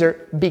to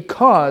Caesar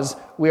because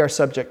we are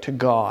subject to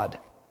God.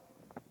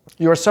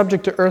 You are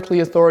subject to earthly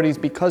authorities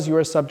because you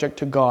are subject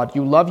to God.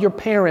 You love your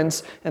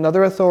parents and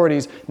other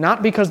authorities,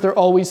 not because they're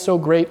always so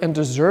great and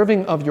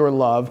deserving of your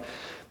love,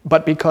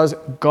 but because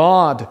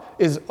God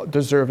is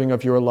deserving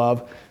of your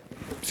love.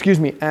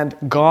 And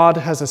God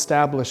has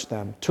established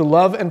them. To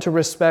love and to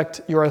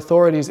respect your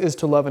authorities is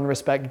to love and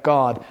respect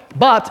God.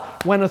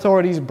 But when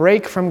authorities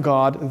break from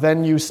God,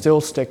 then you still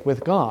stick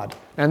with God.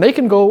 And they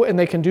can go and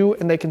they can do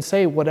and they can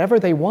say whatever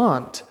they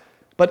want.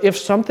 But if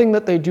something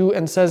that they do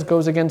and says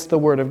goes against the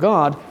Word of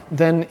God,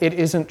 then it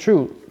isn't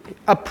true.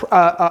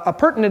 A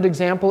pertinent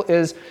example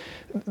is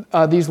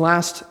these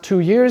last 2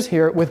 years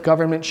here with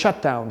government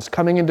shutdowns,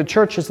 coming into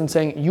churches and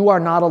saying, you are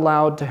not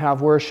allowed to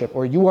have worship,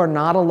 or you are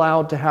not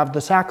allowed to have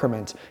the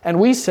sacraments. And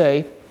we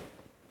say,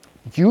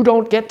 you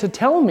don't get to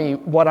tell me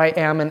what I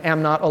am and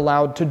am not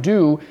allowed to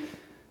do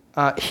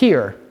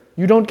here.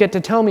 You don't get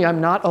to tell me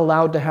I'm not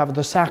allowed to have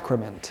the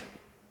sacrament,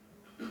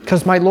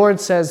 because my Lord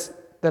says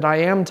that I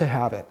am to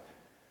have it.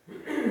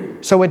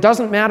 So it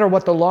doesn't matter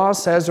what the law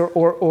says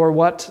or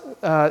what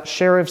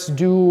sheriffs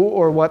do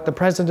or what the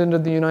President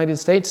of the United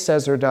States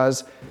says or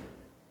does.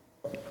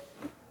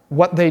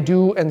 What they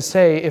do and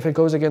say, if it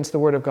goes against the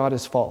Word of God,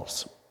 is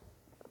false.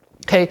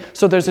 Okay,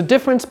 so there's a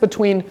difference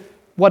between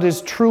what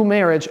is true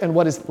marriage and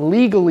what is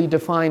legally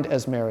defined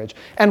as marriage.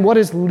 And what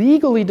is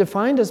legally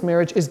defined as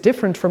marriage is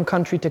different from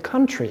country to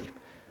country,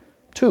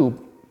 too.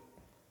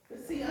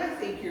 See, I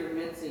think you're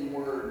mincing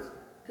words,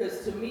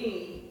 because to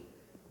me,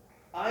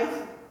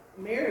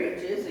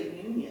 marriage is a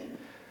union.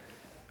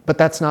 But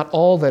that's not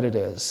all that it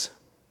is.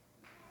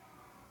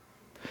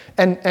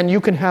 And you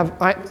can have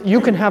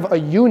a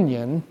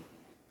union,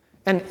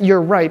 and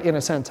you're right in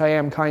a sense. I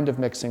am kind of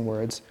mincing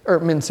words,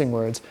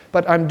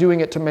 but I'm doing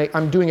it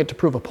to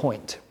prove a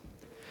point.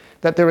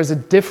 That there is a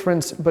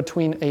difference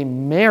between a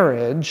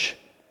marriage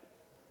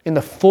in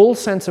the full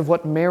sense of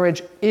what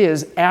marriage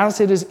is as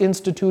it is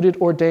instituted,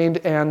 ordained,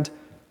 and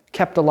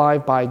kept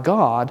alive by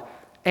God,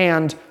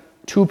 and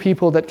two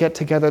people that get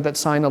together that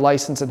sign a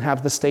license and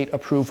have the state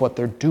approve what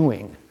they're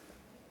doing.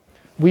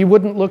 We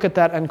wouldn't look at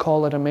that and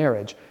call it a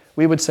marriage.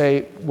 We would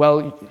say,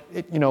 well,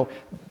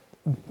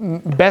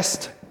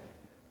 best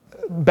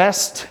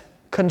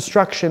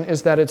construction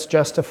is that it's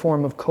just a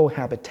form of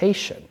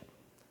cohabitation.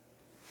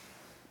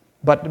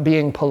 But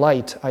being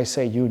polite, I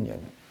say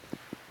union.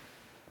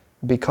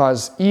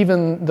 Because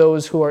even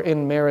those who are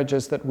in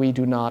marriages that we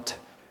do not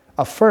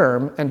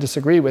affirm and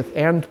disagree with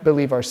and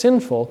believe are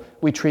sinful,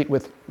 we treat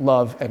with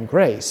love and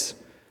grace.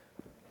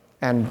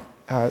 And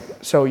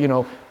so,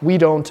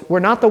 we're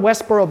not the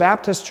Westboro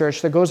Baptist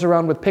Church that goes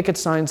around with picket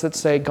signs that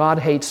say, God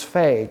hates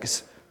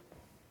fags.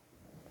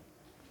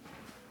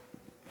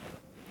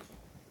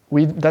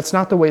 That's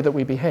not the way that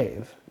we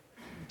behave.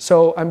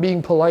 So I'm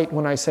being polite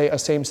when I say a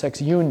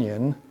same-sex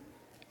union,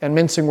 and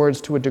mincing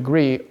words to a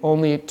degree,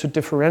 only to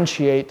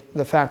differentiate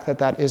the fact that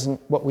that isn't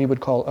what we would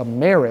call a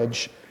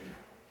marriage.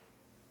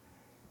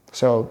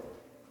 So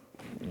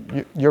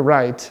you're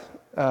right,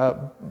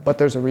 but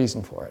there's a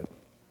reason for it.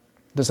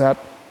 Does that?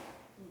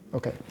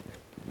 Okay.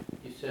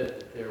 You said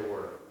that there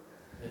were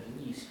at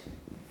least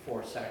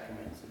 4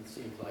 sacraments, and it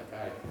seems like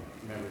I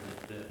remember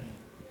that the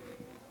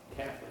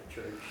Catholic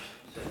Church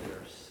said there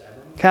are 7.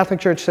 Catholic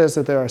Church says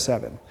that there are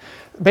 7.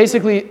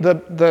 Basically,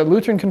 the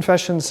Lutheran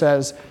Confession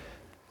says,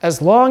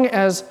 as long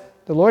as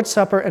the Lord's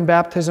Supper and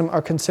baptism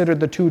are considered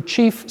the 2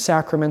 chief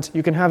sacraments,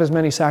 you can have as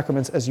many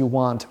sacraments as you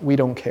want. We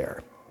don't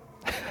care.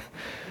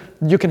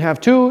 You can have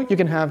 2, you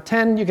can have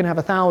 10, you can have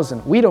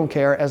 1,000. We don't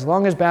care as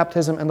long as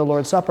baptism and the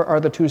Lord's Supper are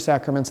the 2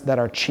 sacraments that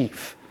are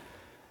chief.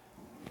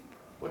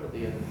 What are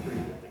the other 3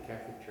 that the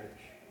Catholic Church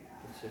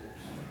considers?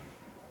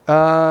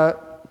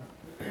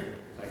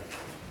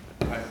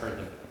 I've heard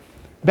them.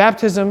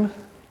 Baptism,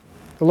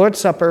 the Lord's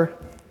Supper,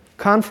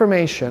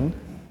 confirmation,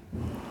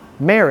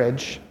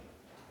 marriage,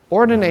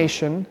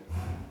 ordination,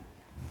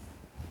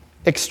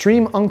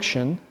 extreme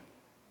unction,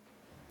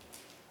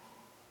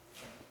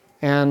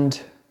 and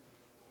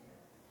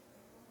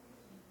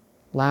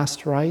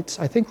last rites.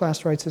 I think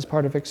last rites is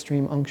part of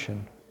extreme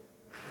unction.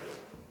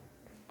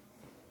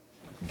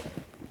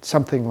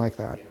 Something like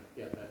that.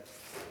 Yeah, that's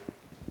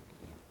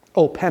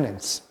Oh,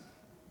 penance.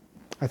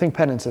 I think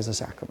penance is a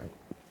sacrament.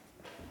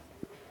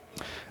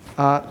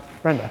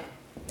 Brenda.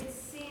 It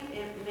seems,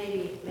 and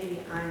maybe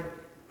I'm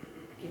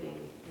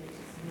getting into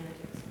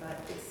semantics, but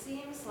it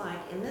seems like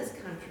in this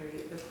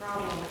country, the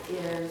problem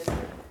is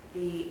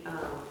the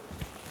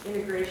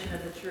integration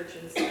of the church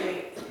and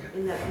state,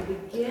 in that the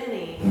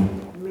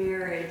beginning,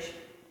 marriage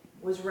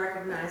was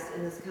recognized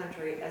in this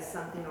country as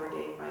something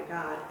ordained by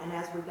God. And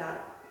as we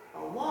got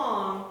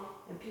along,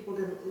 and people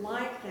didn't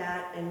like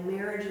that, and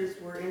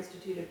marriages were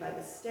instituted by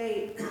the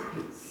state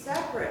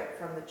separate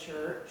from the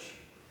church,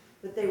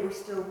 but they were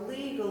still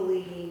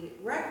legally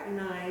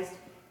recognized,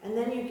 and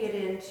then you get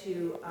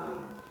into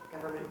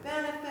government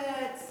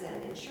benefits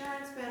and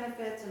insurance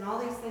benefits and all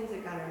these things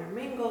that got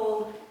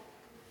intermingled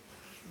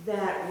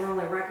that were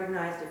only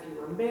recognized if you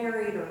were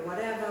married or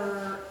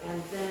whatever,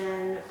 and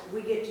then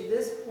we get to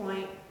this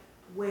point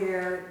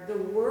where the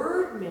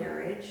word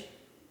marriage,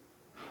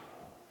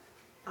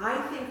 I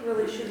think,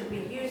 really shouldn't be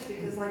used,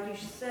 because like you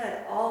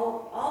said,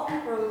 all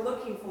people are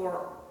looking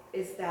for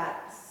is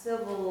that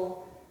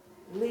civil,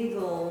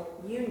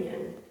 legal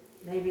union.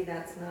 Maybe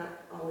that's not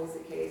always the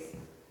case.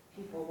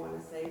 People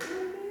want to say,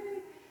 we're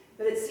married.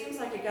 But it seems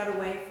like it got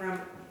away from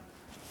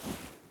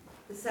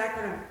the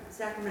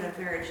sacrament of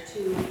marriage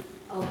to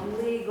a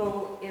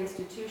legal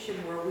institution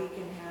where we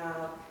can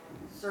have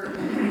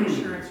certain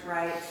insurance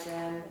rights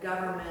and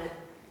government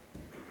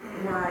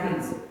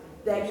rights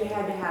that you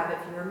had to have if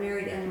you were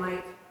married. And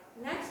my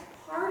next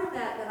part of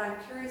that I'm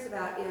curious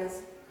about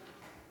is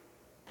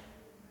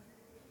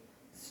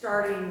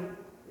starting,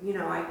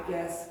 I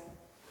guess,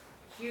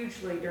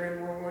 hugely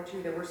during World War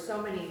II. There were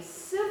so many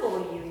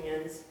civil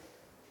unions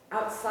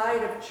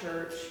outside of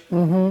church,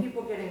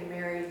 people getting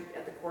married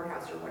at the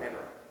courthouse or whatever.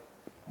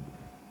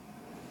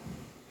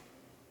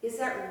 Is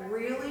that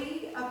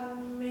really a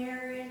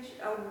marriage,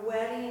 a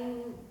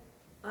wedding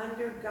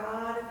under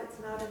God if it's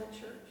not in the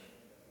church?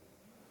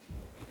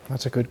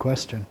 That's a good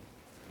question.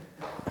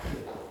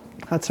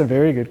 That's a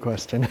very good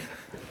question.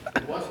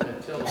 It wasn't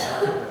until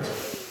the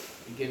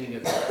beginning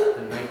of the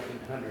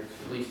 1900s,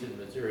 at least in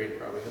Missouri and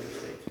probably other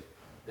states,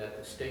 that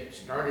the state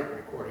started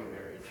recording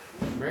marriage.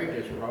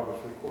 Marriages were always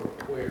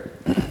recorded where?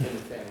 In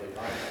the family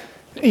Bible.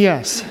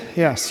 Yes,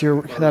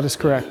 that is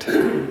correct.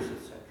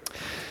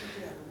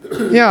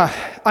 Yeah,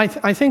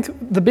 I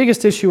think the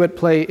biggest issue at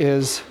play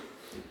is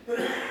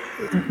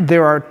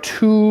there are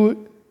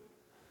two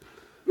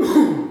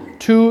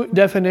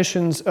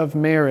definitions of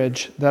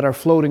marriage that are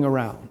floating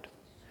around.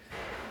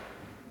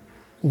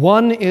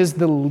 One is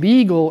the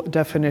legal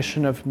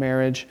definition of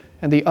marriage,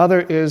 and the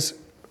other is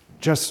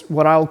just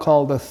what I'll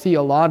call the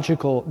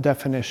theological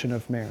definition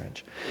of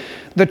marriage.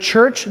 The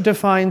church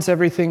defines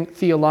everything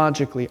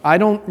theologically. I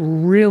don't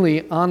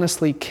really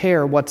honestly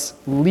care what's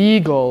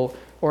legal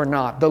or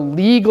not. The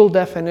legal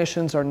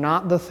definitions are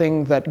not the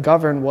thing that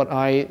govern what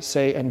I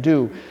say and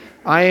do.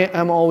 I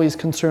am always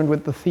concerned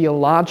with the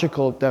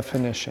theological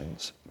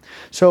definitions.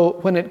 So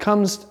when it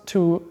comes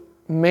to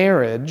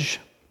marriage,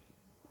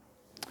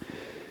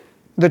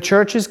 the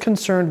church is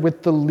concerned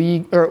with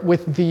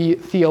the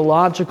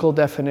theological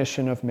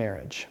definition of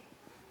marriage.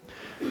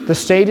 The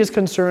state is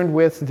concerned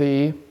with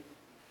the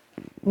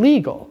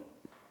legal.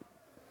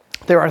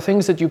 There are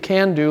things that you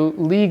can do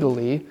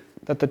legally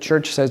that the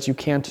church says you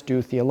can't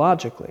do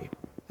theologically.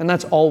 And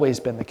that's always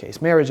been the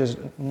case. Marriage is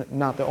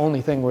not the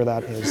only thing where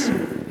that is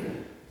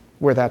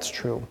where that's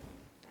true.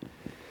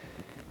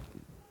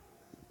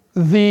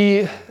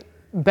 The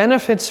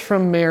benefits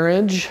from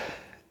marriage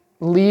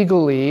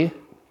legally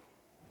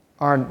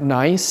are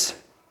nice.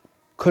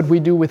 Could we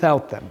do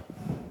without them?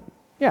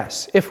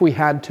 Yes, if we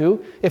had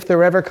to. If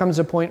there ever comes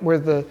a point where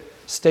the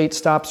state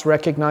stops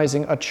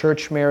recognizing a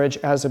church marriage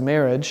as a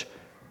marriage,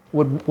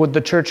 would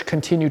the church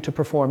continue to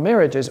perform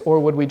marriages, or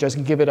would we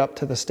just give it up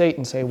to the state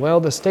and say, well,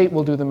 the state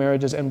will do the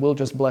marriages and we'll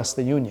just bless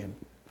the union?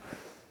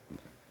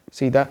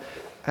 See, that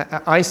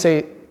I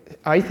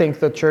think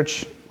the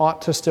church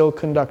ought to still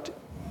conduct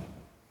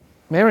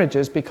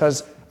marriages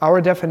because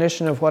our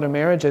definition of what a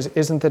marriage is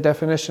isn't the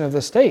definition of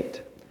the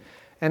state.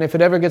 And if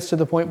it ever gets to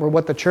the point where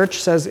what the church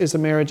says is a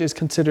marriage is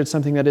considered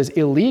something that is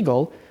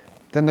illegal,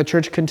 then the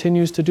church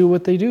continues to do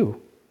what they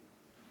do.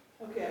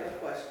 Okay, I have a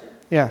question.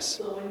 Yes.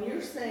 So when you're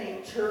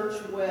saying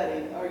church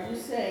wedding, are you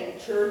saying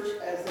church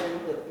as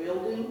in the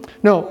building?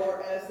 No.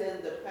 Or as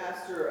in the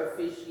pastor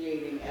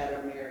officiating at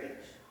a marriage?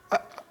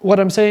 What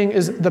I'm saying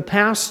is the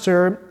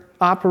pastor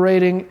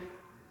operating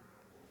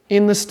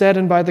in the stead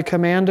and by the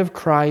command of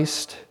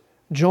Christ,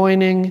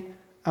 joining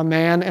a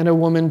man and a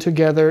woman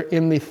together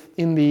in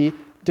the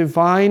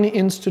divine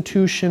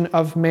institution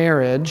of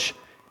marriage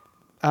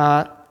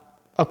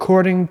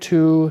according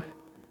to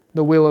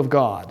the will of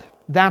God.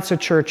 That's a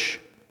church.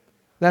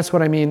 That's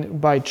what I mean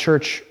by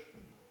church,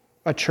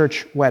 a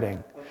church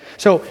wedding.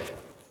 So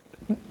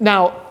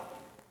now,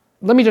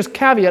 let me just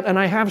caveat, and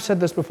I have said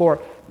this before,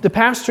 the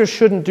pastor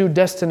shouldn't do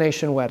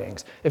destination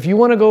weddings. If you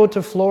want to go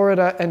to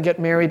Florida and get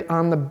married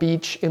on the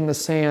beach in the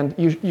sand,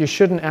 you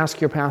shouldn't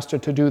ask your pastor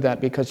to do that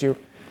because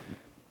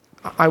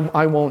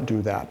I won't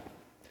do that.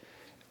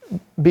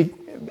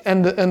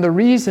 And the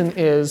reason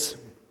is...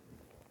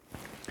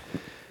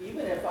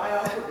 Even if I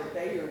offer to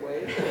pay your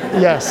way?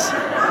 Yes.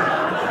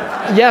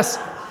 Yes,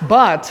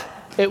 but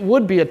it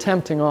would be a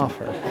tempting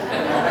offer.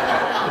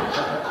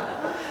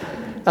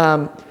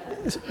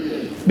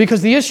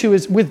 Because the issue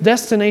is, with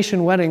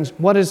destination weddings,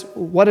 what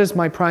is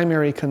my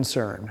primary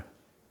concern?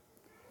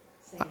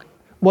 Same.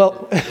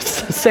 Well,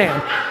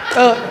 sand.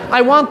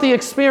 I want the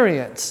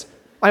experience.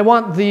 I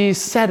want the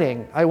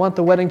setting. I want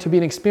the wedding to be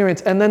an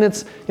experience. And then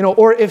it's,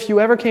 or if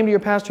you ever came to your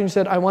pastor and you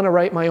said, I want to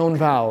write my own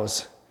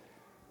vows,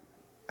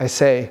 I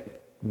say,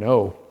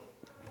 no.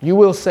 You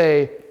will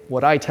say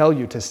what I tell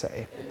you to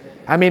say.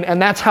 I mean,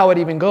 and that's how it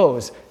even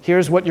goes.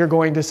 Here's what you're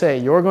going to say.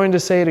 You're going to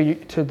say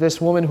to this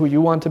woman who you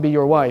want to be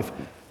your wife,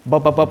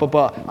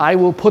 I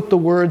will put the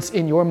words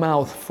in your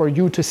mouth for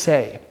you to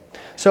say.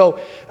 So,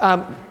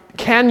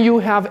 can you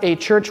have a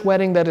church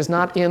wedding that is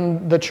not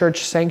in the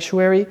church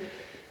sanctuary?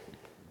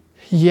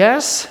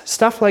 Yes,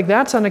 stuff like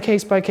that's on a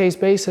case-by-case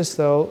basis,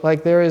 though.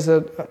 Like there is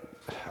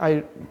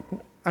I'm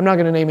not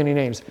going to name any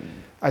names.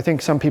 I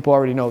think some people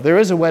already know. There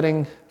is a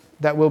wedding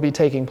that will be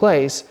taking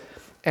place,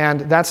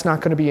 and that's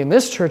not going to be in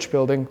this church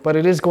building, but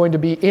it is going to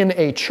be in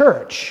a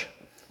church.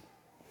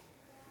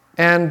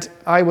 And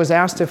I was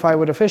asked if I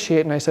would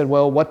officiate, and I said,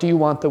 well, what do you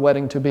want the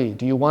wedding to be?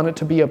 Do you want it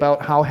to be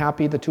about how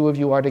happy the two of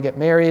you are to get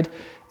married,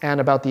 and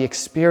about the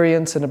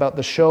experience, and about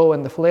the show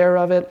and the flair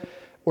of it?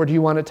 Or do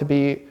you want it to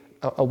be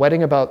a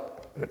wedding about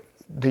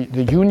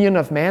the union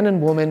of man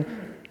and woman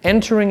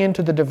entering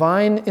into the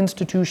divine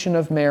institution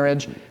of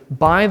marriage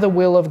by the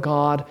will of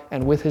God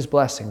and with His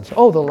blessings?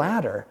 Oh, the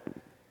latter.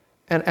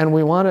 And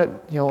we want it,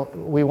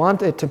 we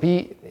want it to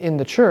be in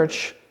the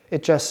church.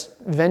 It just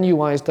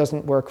venue-wise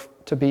doesn't work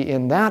to be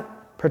in that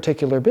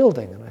particular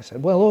building. And I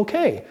said, well,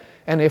 okay.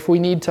 And if we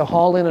need to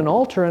haul in an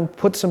altar and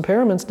put some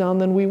paraments down,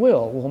 then we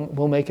will.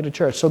 We'll make it a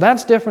church. So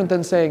that's different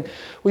than saying,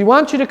 we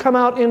want you to come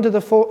out into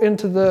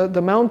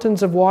the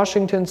mountains of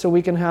Washington so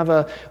we can have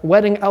a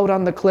wedding out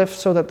on the cliff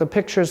so that the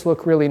pictures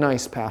look really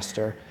nice,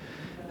 Pastor.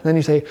 And then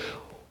you say,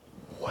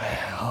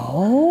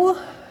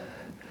 well,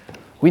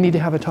 we need to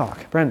have a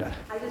talk. Brenda.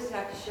 I just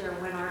have to share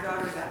when our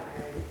daughter got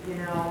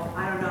married.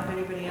 I don't know if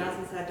anybody else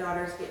has had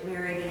daughters get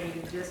married and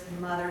you just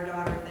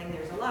mother-daughter thing.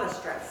 There's a lot of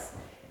stress.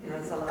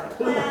 There's a lot of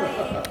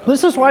planning.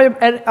 This is why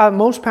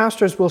most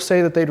pastors will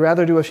say that they'd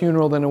rather do a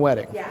funeral than a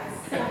wedding. Yes.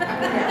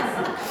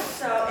 Yes.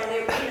 So, and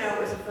it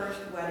was the first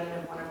wedding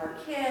of one of our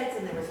kids,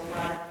 and there was a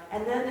lot.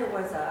 And then there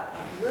was a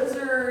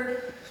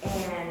blizzard,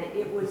 and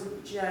it was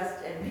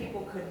just, and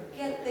people couldn't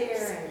get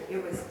there, and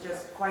it was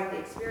just quite the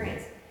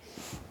experience.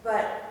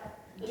 But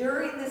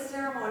during the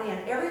ceremony,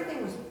 and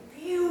everything was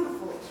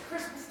beautiful. It was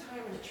Christmas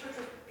time, and the church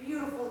was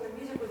beautiful, and the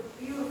music was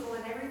beautiful,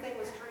 and everything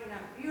was turning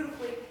out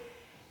beautifully.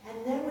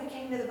 And then we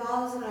came to the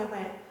vows, and I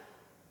went,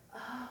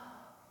 oh,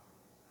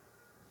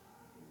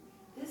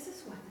 this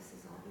is what this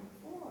is all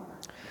for.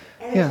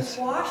 And it just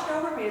washed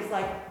over me. It's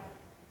like,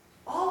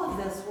 all of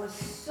this was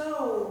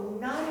so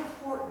not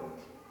important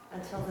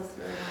until this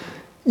very moment.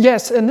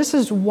 Yes, and this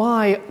is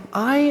why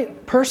I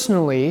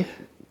personally,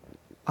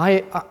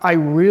 I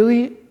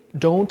really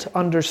don't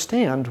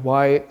understand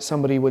why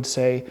somebody would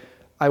say,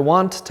 I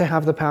want to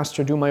have the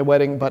pastor do my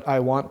wedding, but I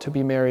want to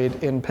be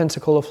married in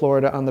Pensacola,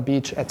 Florida on the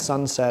beach at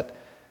sunset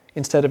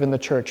instead of in the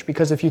church.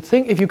 Because if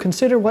you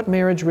consider what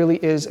marriage really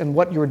is and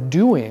what you're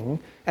doing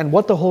and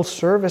what the whole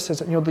service is,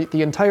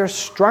 the entire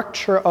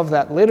structure of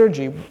that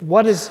liturgy,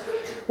 what is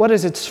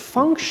its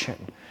function?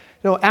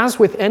 As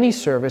with any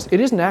service,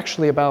 it isn't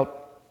actually about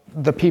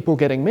the people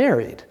getting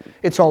married.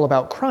 It's all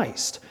about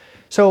Christ.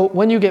 So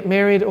when you get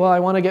married, well, I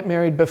want to get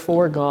married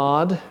before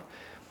God.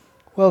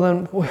 Well,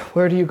 then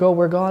where do you go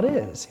where God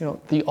is?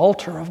 The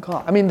altar of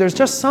God. I mean, there's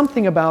just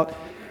something about,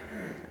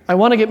 I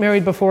want to get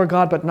married before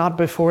God, but not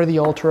before the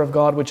altar of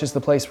God, which is the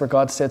place where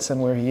God sits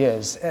and where He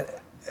is.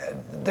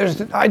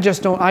 I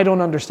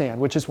don't understand,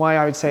 which is why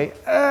I would say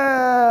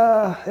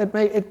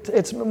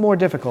it's more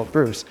difficult.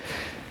 Bruce.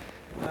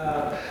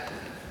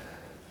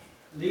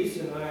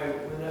 Lisa and I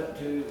went up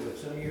to,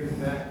 some years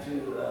back,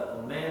 to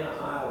Amana,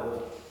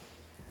 Iowa,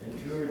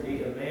 and toured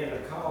the Amana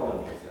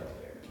colonies up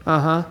there.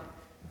 Uh-huh.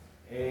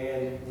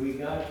 And we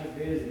got to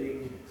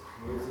visiting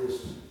with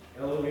this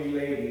elderly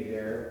lady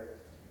there,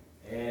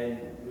 and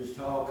was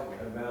talking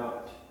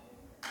about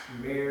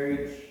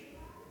marriage,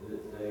 the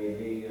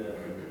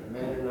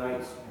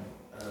Mennonites'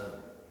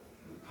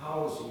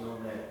 policy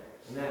on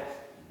that.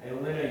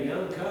 And when a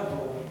young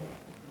couple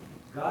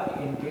got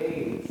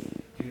engaged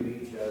to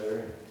each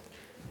other,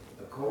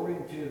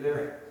 according to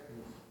their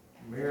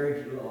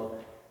marriage law,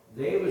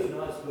 they was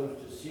not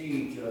supposed to see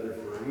each other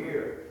for a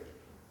year.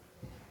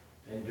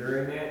 And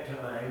during that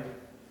time,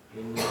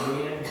 the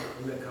men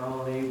in the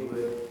colony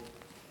would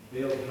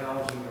build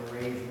housing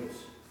arrangements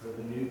for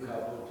the new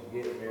couple to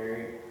get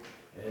married,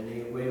 and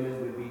the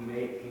women would be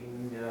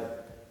making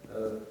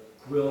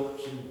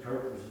quilts and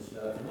curtains and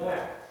stuff and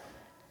that.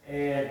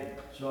 And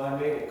so I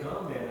made a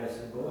comment. I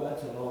said, "Boy,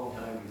 that's a long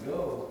time to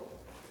go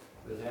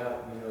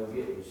without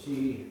getting to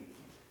see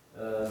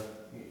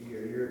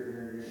your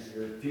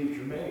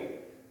future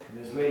mate."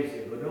 And this lady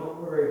said, "Well,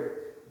 don't worry.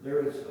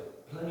 There was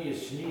plenty of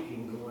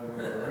sneaking going on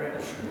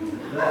around."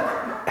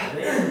 But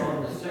then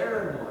on the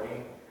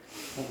ceremony,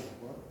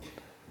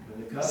 when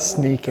the couple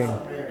Sneaking.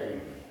 got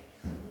married,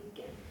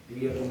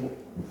 the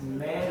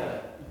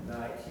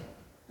Mennonites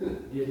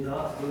did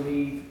not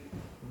believe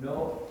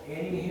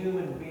any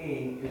human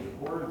being is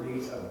worthy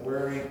of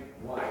wearing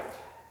white.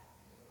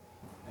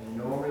 And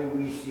normally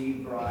we see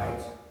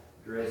brides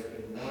dressed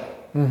in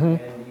white. Mm-hmm.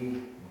 And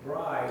the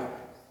bride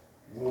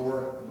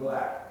wore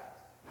black.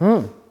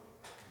 Hmm.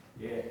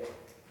 Yeah.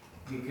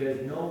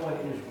 Because no one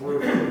is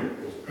worthy,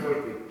 is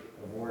perfect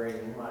of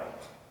wearing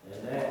white.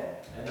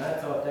 And I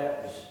thought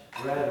that was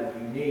rather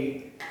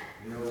unique.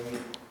 When you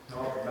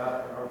talk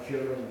about our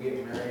children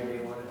getting married, they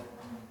want to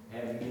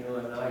have,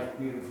 a nice,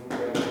 beautiful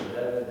wedding,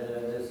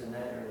 this and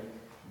that.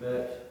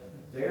 But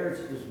theirs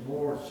is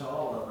more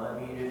solemn. I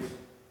mean,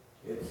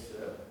 it's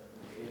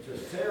a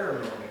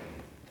ceremony.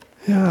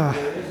 Yeah.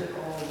 There isn't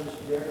all this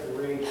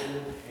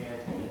decoration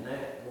and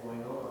that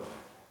going on.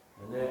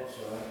 So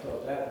I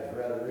thought that was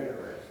rather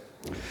interesting.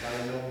 If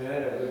I'd known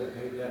that, I wouldn't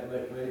have paid that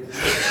much money for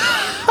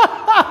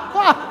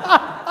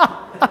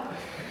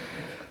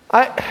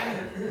it.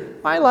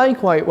 I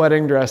like white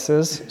wedding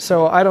dresses,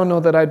 so I don't know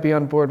that I'd be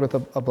on board with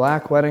a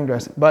black wedding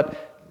dress. But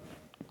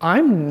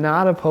I'm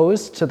not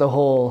opposed to the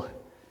whole,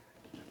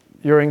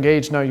 you're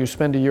engaged now, you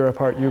spend a year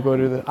apart, you go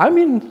to the... I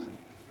mean,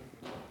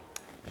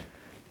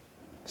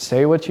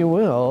 say what you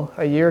will.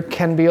 A year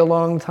can be a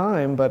long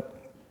time, but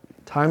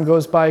time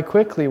goes by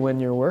quickly when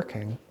you're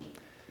working.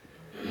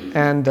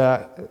 And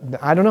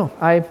I don't know.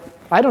 I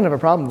don't have a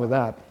problem with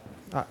that,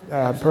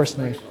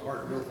 personally. Makes the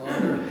heart go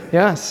fonder.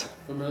 Yes.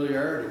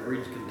 Familiarity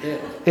breeds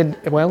contempt.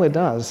 It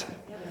does.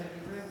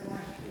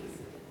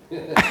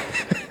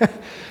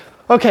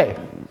 Okay.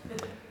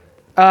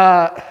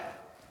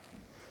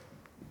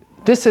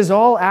 This is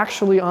all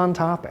actually on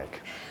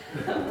topic.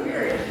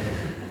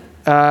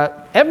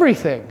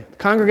 Everything.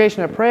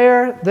 Congregation at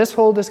prayer, this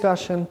whole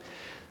discussion.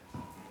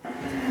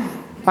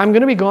 I'm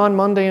going to be gone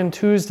Monday and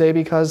Tuesday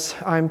because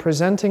I'm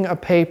presenting a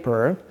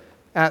paper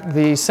at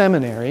the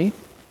seminary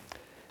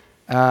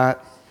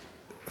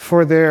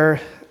for their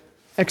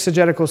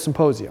exegetical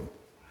symposium.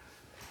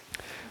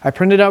 I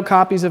printed out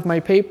copies of my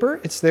paper.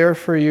 It's there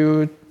for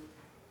you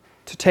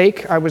to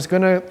take. I was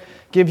going to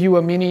give you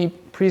a mini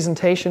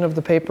presentation of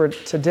the paper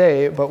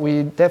today, but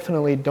we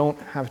definitely don't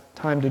have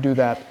time to do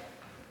that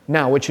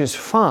now, which is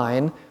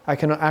fine. I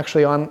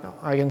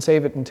can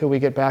save it until we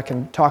get back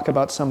and talk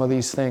about some of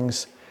these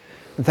things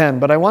then.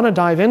 But I want to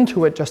dive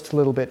into it just a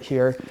little bit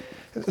here.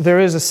 There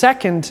is a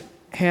second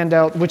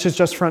handout, which is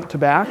just front to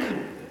back.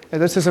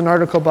 This is an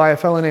article by a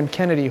fellow named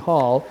Kennedy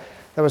Hall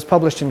that was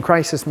published in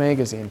Crisis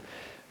Magazine.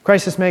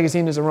 Crisis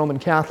Magazine is a Roman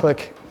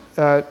Catholic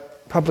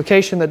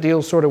publication that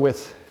deals sort of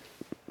with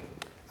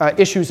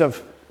issues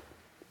of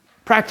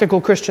practical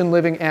Christian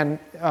living and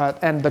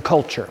the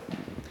culture.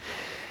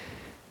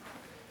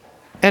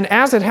 And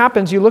as it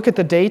happens, you look at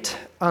the date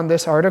on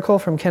this article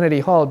from Kennedy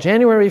Hall,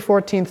 January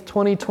 14th,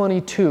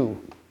 2022.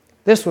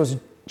 This was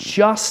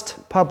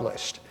just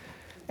published.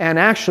 And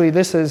actually,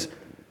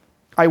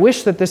 I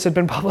wish that this had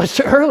been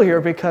published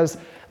earlier, because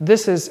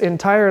this is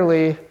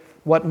entirely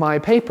what my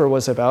paper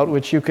was about,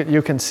 which you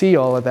can see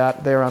all of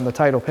that there on the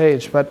title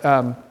page. But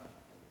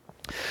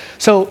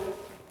So,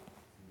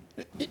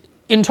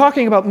 in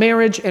talking about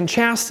marriage and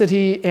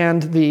chastity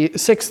and the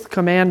sixth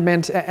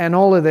commandment and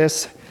all of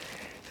this,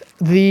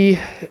 the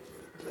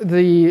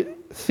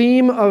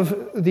theme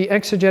of the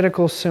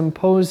exegetical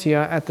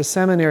symposia at the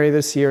seminary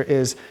this year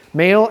is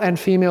Male and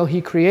Female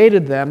He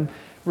Created Them,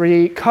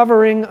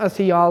 Recovering a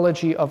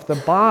Theology of the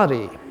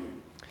Body.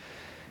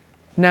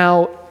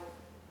 Now,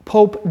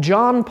 Pope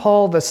John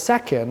Paul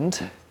II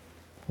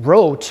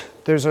wrote,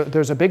 there's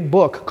a big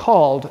book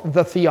called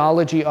The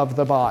Theology of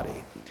the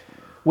Body,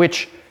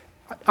 which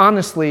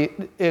honestly,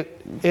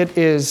 it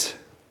is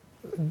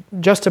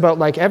just about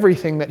like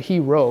everything that he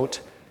wrote,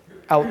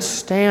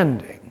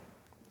 outstanding.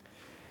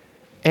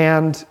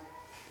 And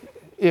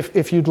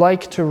if you'd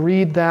like to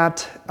read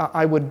that,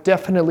 I would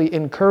definitely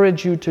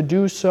encourage you to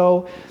do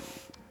so.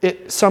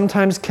 It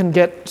sometimes can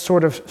get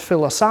sort of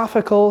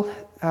philosophical,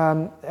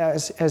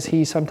 as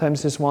he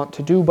sometimes is wont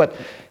to do, but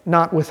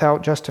not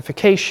without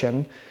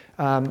justification.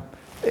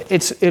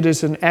 It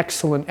is an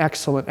excellent,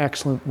 excellent,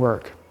 excellent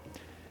work.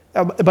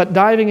 But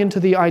diving into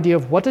the idea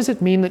of what does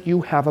it mean that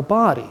you have a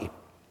body?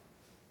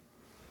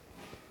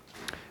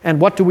 And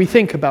what do we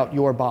think about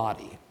your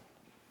body?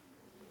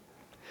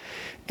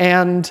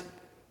 And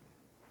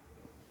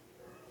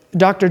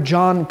Dr.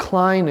 John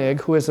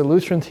Kleinig, who is a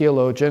Lutheran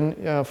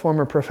theologian,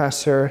 former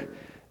professor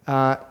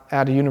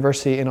at a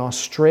university in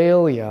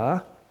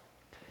Australia,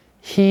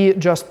 he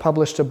just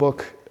published a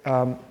book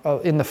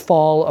in the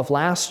fall of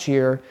last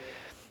year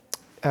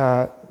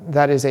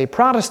that is a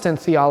Protestant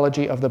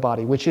theology of the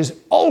body, which is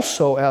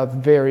also a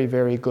very,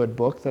 very good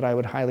book that I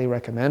would highly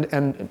recommend.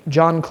 And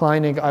John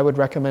Kleinig, I would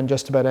recommend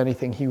just about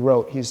anything he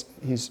wrote. He's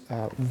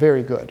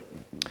very good.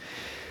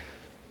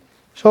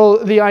 So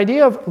the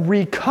idea of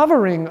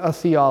recovering a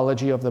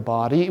theology of the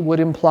body would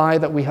imply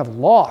that we have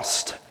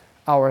lost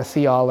our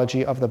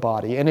theology of the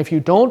body. And if you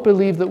don't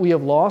believe that we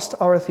have lost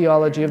our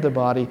theology of the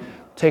body,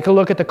 take a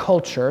look at the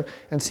culture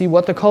and see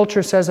what the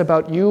culture says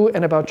about you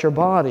and about your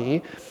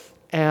body,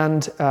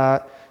 and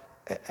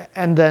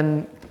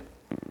then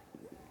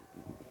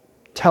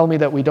tell me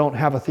that we don't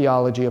have a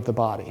theology of the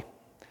body.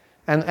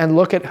 And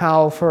look at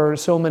how for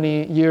so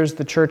many years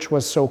the church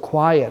was so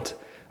quiet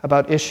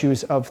about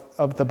issues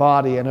of the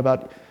body and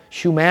about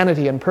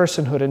humanity and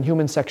personhood and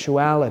human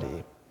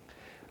sexuality.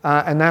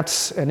 And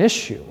that's an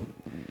issue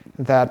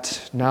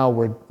that now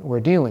we're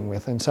dealing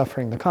with and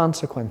suffering the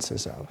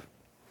consequences of.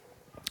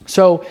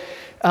 So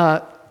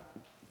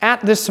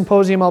at this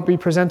symposium I'll be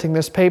presenting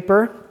this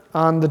paper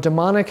on the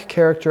demonic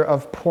character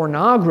of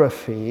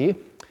pornography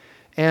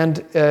and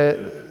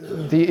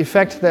the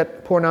effect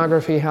that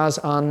pornography has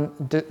on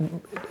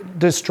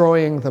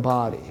destroying the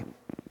body.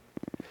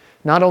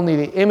 Not only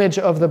the image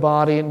of the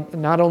body,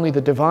 not only the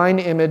divine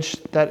image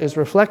that is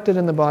reflected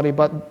in the body,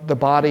 but the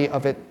body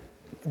of it,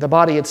 the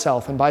body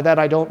itself. And by that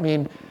I don't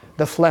mean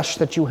the flesh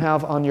that you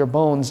have on your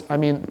bones. I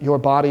mean your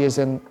body is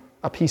in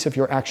a piece of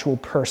your actual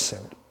person.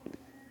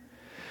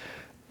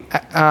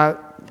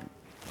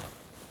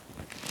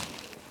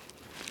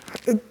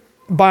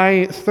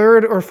 By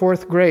third or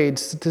fourth grade,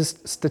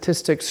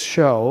 statistics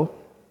show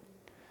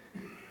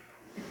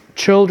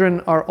children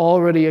are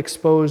already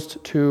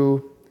exposed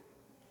to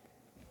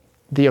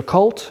the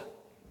occult,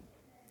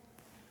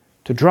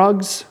 to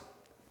drugs,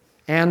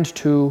 and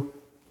to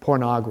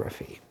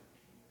pornography.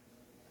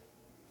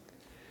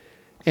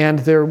 And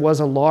there was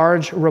a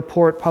large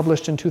report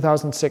published in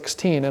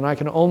 2016, and I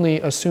can only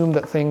assume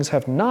that things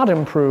have not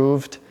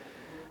improved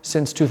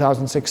since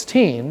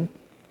 2016.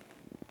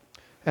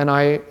 And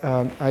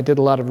I did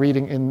a lot of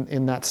reading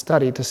in that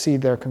study to see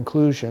their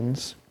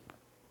conclusions.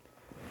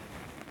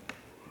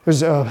 It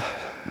was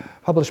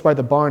published by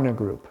the Barna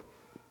Group.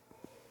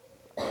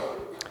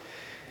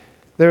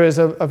 There is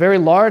a very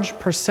large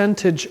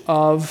percentage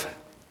of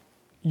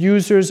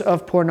users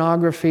of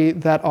pornography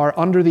that are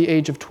under the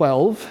age of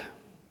 12,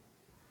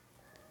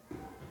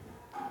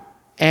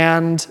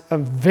 and a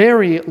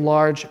very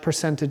large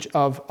percentage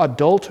of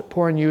adult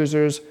porn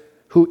users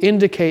who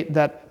indicate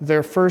that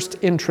their first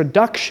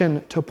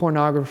introduction to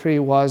pornography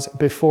was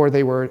before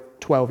they were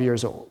 12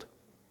 years old,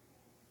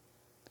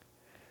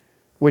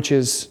 which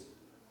is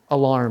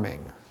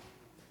alarming.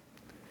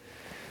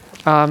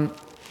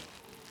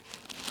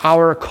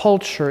 Our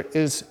culture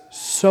is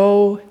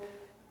so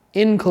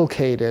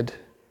inculcated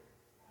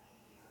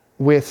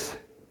with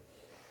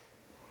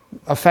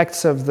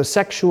effects of the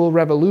sexual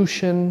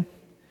revolution,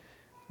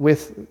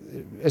 with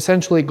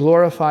essentially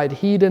glorified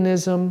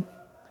hedonism,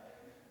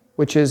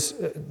 which is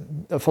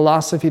a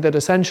philosophy that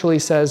essentially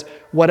says,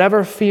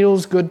 whatever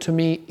feels good to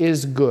me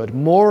is good.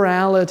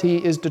 Morality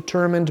is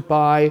determined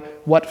by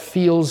what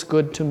feels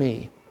good to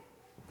me.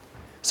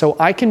 So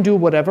I can do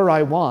whatever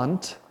I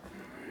want,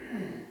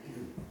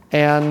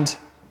 and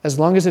as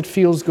long as it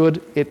feels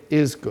good, it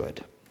is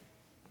good.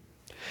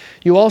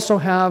 You also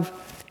have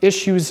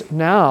issues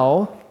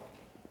now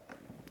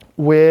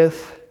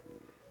with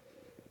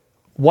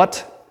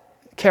what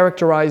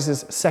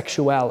characterizes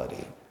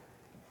sexuality.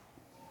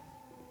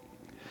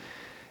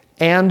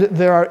 And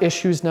there are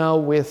issues now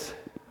with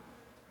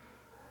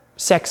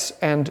sex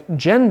and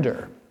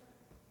gender.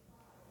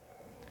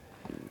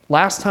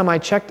 Last time I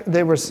checked,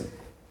 there was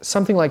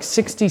something like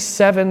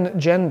 67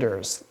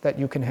 genders that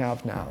you can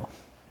have now.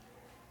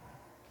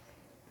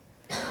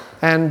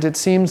 And it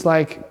seems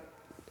like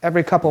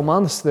every couple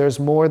months there's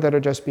more that are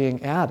just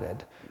being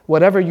added.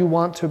 Whatever you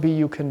want to be,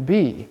 you can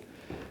be.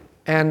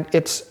 And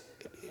it's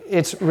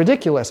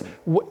ridiculous.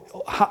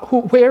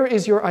 Where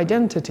is your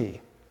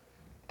identity?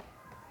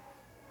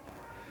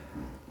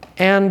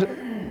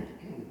 And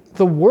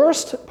the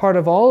worst part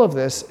of all of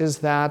this is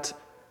that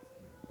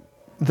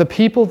the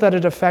people that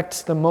it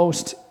affects the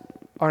most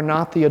are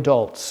not the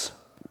adults.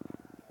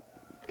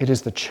 It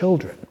is the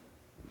children.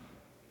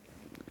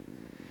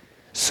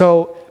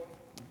 So,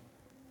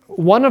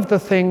 one of the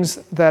things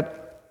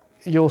that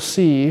you'll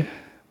see,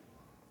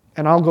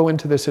 and I'll go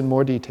into this in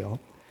more detail,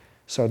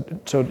 so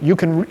you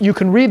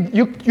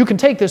can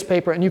take this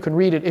paper and you can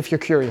read it if you're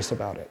curious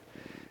about it.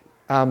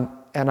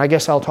 And I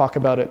guess I'll talk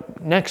about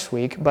it next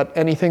week, but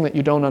anything that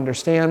you don't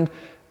understand,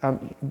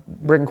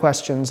 bring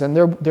questions, and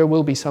there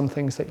will be some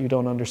things that you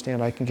don't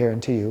understand, I can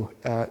guarantee you.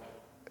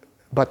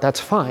 But that's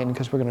fine,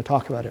 because we're going to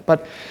talk about it.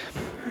 But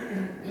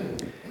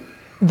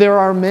there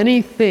are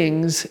many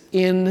things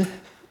in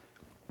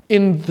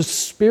the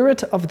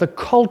spirit of the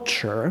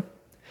culture,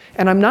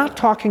 and I'm not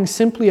talking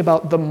simply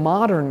about the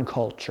modern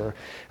culture,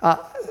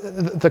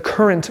 the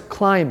current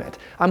climate.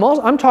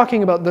 I'm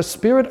talking about the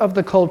spirit of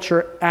the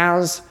culture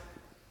as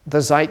the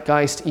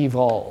zeitgeist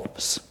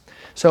evolves.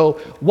 So,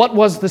 what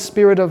was the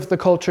spirit of the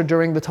culture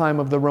during the time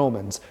of the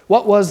Romans?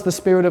 What was the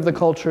spirit of the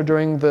culture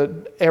during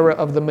the era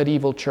of the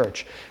medieval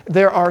church?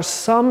 There are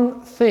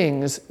some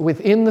things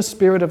within the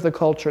spirit of the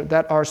culture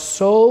that are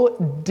so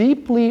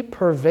deeply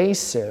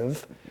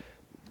pervasive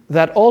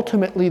that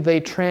ultimately they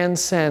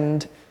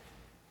transcend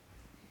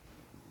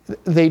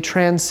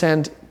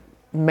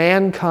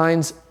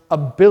mankind's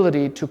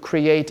ability to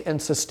create and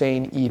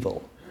sustain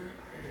evil.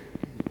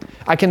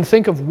 I can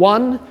think of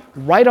one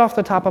right off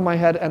the top of my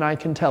head, and I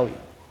can tell you.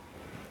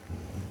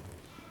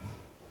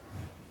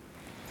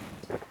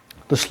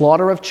 The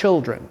slaughter of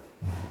children.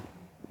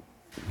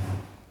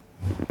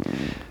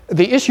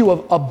 The issue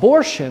of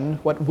abortion,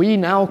 what we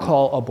now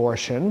call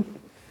abortion,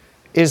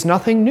 is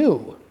nothing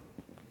new.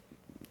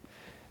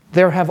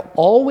 There have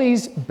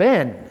always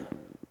been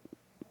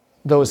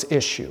those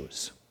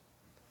issues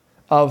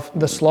of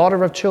the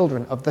slaughter of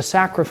children, of the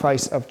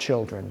sacrifice of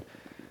children.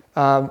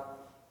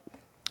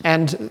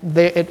 And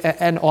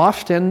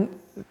often,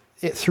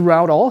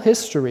 throughout all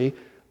history,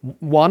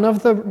 one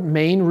of the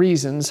main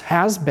reasons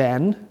has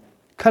been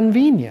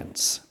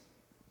convenience.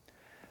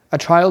 A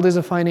child is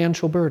a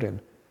financial burden.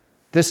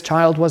 This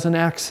child was an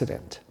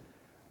accident.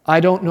 I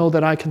don't know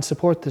that I can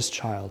support this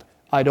child.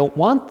 I don't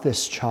want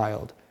this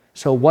child.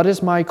 So what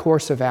is my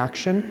course of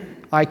action?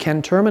 I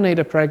can terminate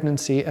a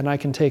pregnancy and I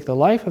can take the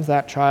life of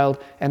that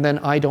child, and then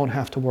I don't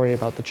have to worry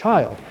about the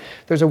child.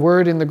 There's a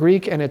word in the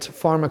Greek, and it's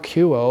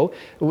pharmakuo.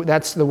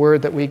 That's the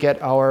word that we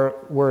get our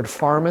word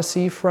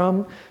pharmacy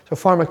from. So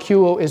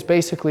pharmakuo is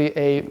basically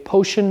a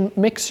potion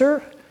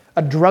mixer,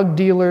 a drug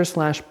dealer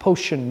 /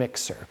 potion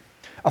mixer.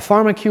 A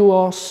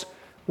pharmakuos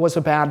was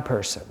a bad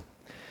person,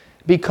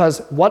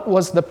 because what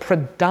was the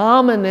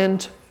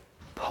predominant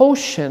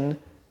potion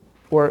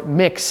or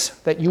mix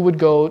that you would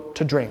go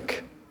to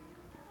drink?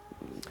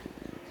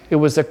 It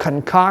was a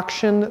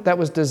concoction that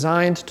was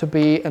designed to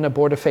be an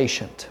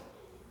abortifacient.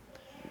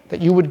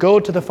 That you would go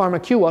to the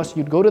pharmakuos,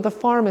 you'd go to the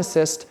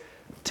pharmacist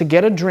to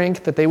get a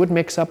drink that they would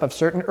mix up of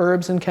certain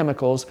herbs and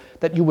chemicals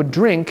that you would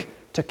drink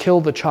to kill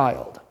the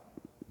child.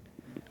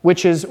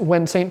 Which is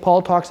when St.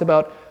 Paul talks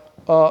about,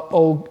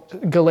 O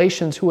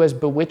Galatians, who has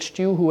bewitched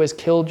you, who has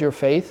killed your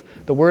faith?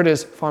 The word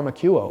is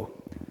pharmakuo.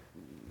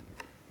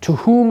 To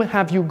whom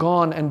have you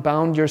gone and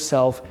bound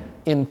yourself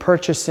in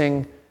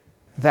purchasing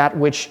that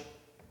which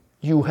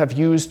you have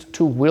used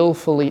to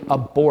willfully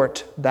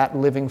abort that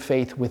living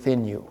faith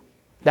within you?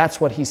 That's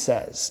what he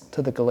says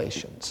to the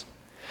Galatians.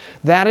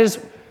 That is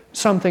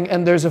something,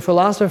 and there's a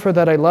philosopher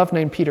that I love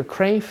named Peter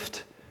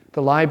Kreeft.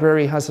 The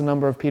library has a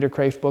number of Peter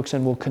Kreeft books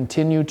and will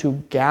continue to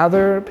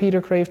gather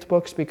Peter Kreeft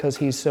books because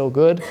he's so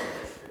good.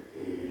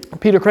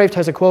 Peter Kreeft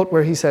has a quote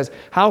where he says,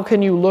 how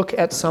can you look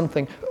at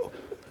something...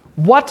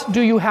 What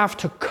do you have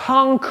to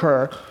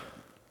conquer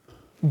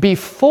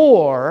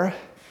before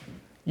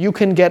you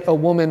can get a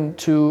woman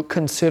to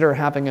consider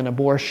having an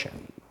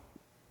abortion?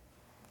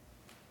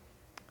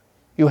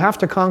 You have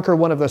to conquer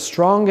one of the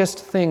strongest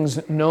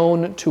things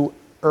known to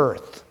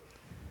earth,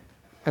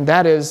 and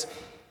that is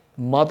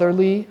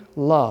motherly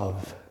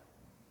love.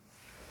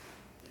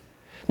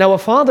 Now, a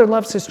father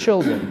loves his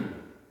children,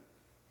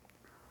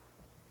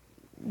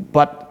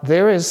 but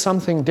there is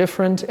something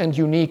different and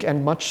unique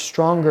and much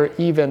stronger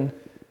even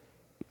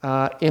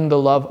in the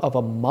love of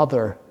a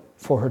mother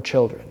for her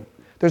children.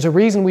 There's a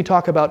reason we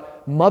talk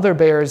about mother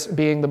bears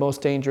being the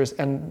most dangerous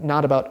and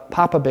not about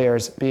papa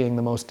bears being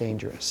the most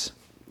dangerous.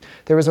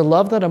 There is a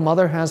love that a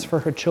mother has for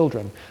her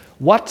children.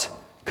 What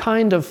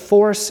kind of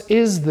force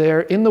is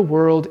there in the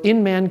world,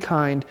 in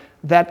mankind,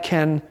 that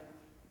can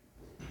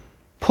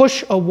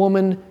push a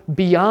woman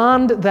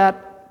beyond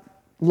that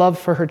love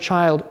for her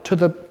child to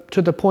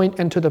the point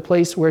and to the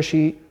place where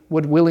she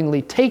would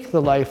willingly take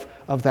the life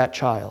of that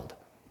child.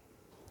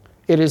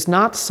 It is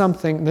not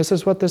something, this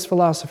is what this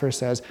philosopher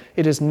says,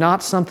 it is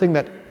not something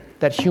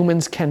that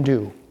humans can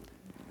do.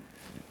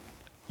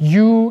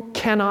 You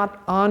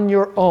cannot on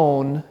your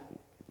own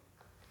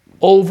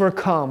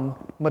overcome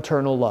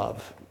maternal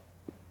love.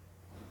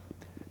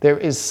 There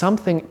is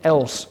something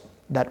else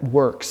that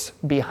works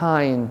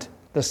behind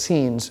the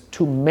scenes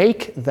to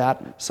make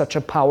that such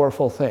a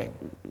powerful thing,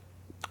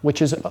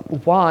 which is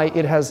why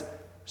it has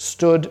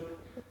stood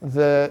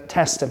the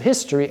test of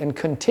history and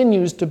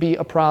continues to be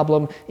a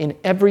problem in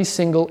every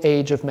single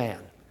age of man.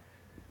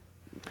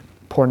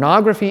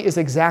 Pornography is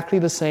exactly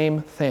the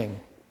same thing.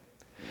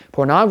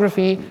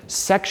 Pornography,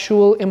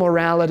 sexual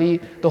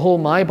immorality, the whole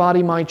my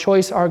body, my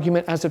choice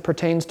argument as it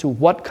pertains to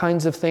what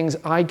kinds of things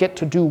I get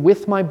to do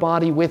with my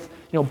body,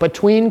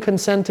 between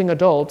consenting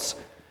adults,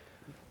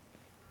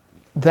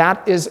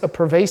 that is a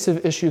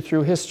pervasive issue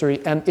through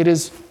history, and it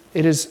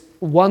is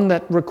one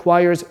that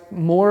requires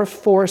more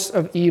force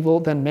of evil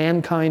than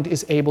mankind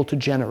is able to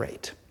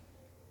generate.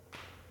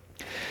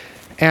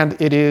 And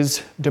it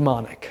is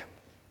demonic.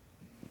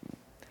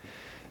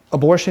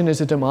 Abortion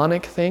is a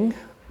demonic thing.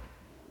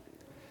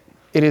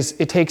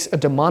 It takes a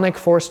demonic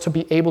force to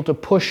be able to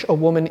push a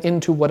woman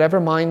into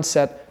whatever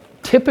mindset,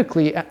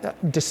 typically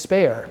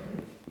despair.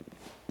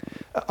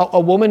 A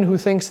woman who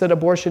thinks that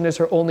abortion is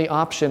her only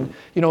option,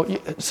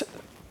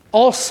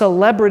 all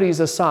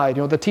celebrities aside,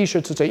 the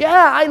t-shirts that say,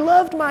 yeah, I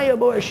loved my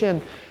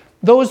abortion.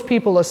 Those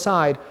people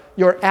aside,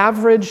 your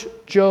average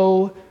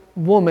Joe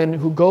woman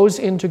who goes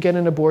in to get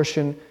an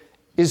abortion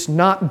is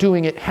not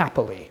doing it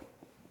happily.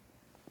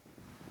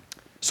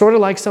 Sort of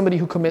like somebody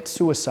who commits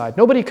suicide.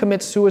 Nobody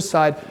commits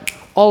suicide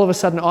all of a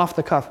sudden off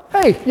the cuff.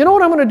 Hey, you know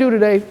what I'm going to do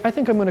today? I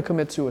think I'm going to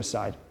commit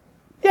suicide.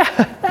 Yeah,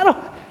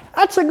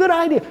 that's a good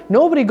idea.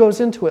 Nobody goes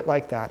into it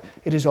like that.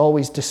 It is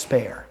always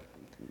despair,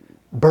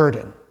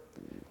 burden.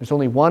 There's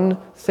only one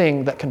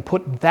thing that can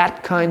put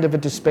that kind of a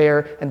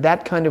despair and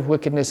that kind of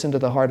wickedness into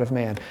the heart of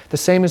man. The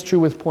same is true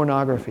with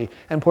pornography.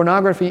 And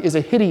pornography is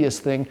a hideous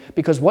thing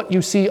because what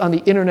you see on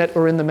the internet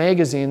or in the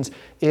magazines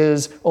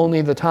is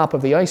only the top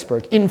of the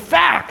iceberg. In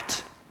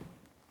fact,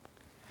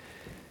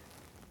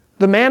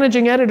 the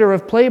managing editor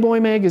of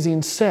Playboy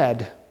magazine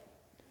said,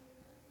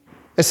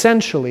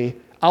 essentially,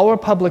 our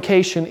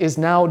publication is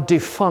now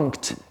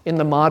defunct in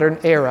the modern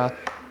era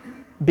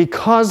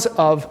because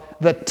of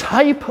the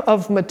type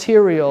of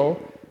material,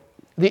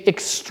 the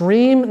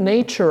extreme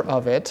nature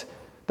of it,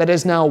 that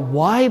is now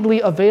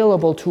widely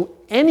available to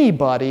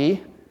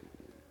anybody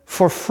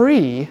for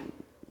free.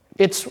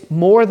 It's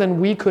more than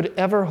we could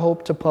ever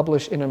hope to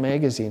publish in a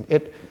magazine.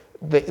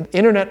 The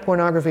internet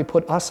pornography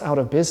put us out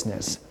of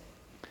business.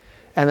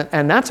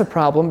 And that's a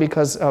problem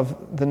because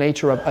of the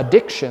nature of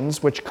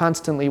addictions, which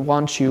constantly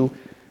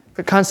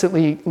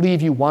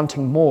leave you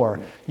wanting more.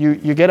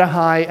 You get a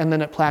high and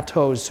then it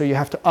plateaus, so you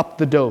have to up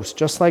the dose,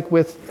 just like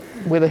with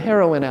a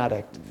heroin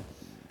addict.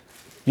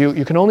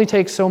 You can only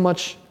take so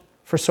much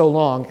for so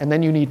long, and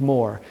then you need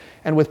more.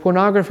 And with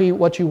pornography,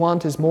 what you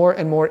want is more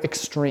and more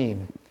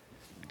extreme.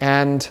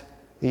 And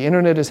the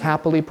internet is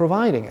happily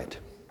providing it.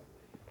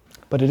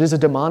 But it is a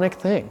demonic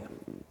thing.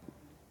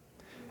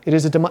 It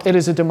is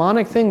a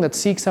demonic thing that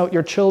seeks out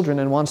your children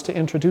and wants to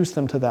introduce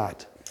them to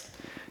that.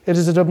 It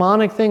is a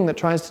demonic thing that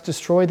tries to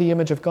destroy the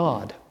image of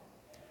God.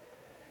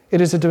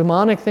 It is a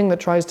demonic thing that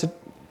tries to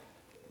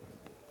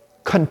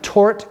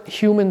contort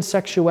human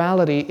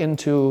sexuality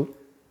into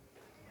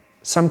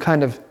some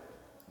kind of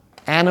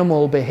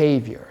animal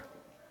behavior.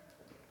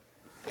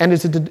 And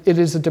it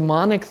is a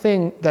demonic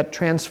thing that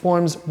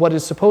transforms what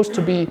is supposed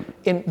to be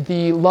in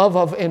the love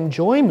of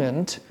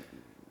enjoyment,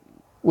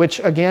 which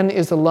again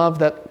is a love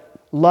that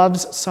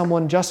loves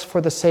someone just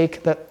for the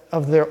sake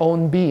of their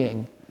own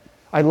being.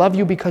 I love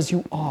you because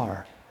you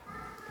are,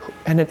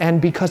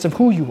 and because of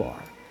who you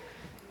are.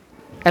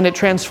 And it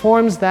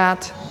transforms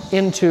that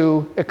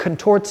it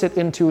contorts it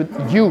into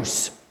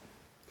use.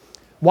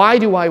 Why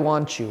do I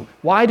want you?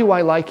 Why do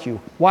I like you?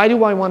 Why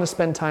do I want to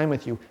spend time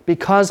with you?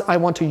 Because I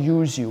want to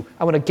use you.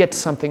 I want to get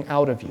something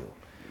out of you.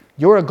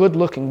 You're a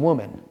good-looking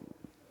woman,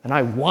 and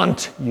I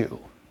want you.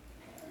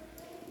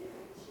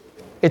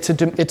 It's a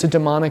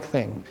demonic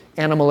thing,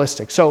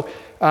 animalistic. So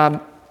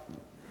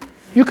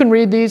you can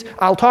read these.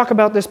 I'll talk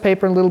about this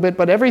paper in a little bit,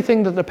 but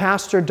everything that the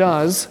pastor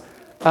does,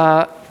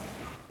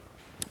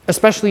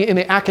 especially in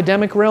the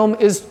academic realm,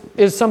 is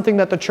something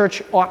that the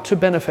church ought to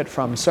benefit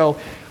from. So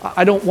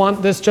I don't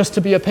want this just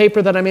to be a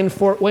paper that I'm in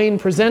Fort Wayne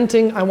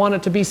presenting. I want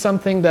it to be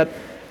something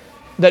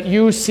that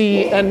you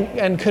see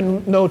and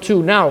can know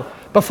too. Now,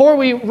 before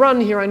we run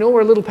here, I know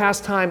we're a little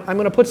past time. I'm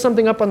going to put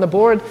something up on the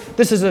board.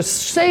 This is a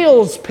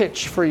sales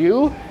pitch for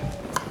you.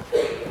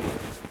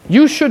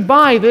 You should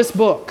buy this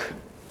book.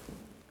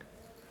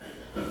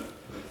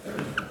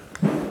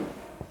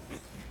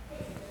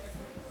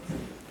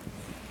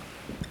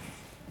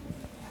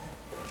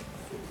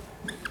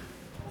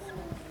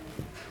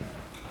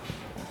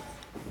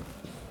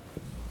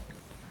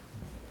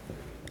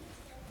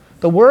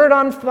 The Word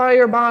on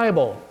Fire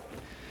Bible.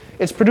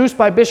 It's produced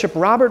by Bishop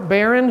Robert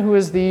Barron, who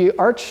is the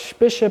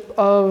Archbishop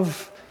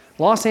of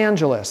Los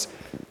Angeles.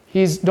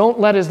 Don't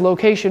let his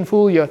location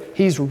fool you.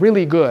 He's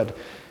really good.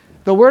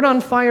 The Word on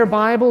Fire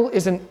Bible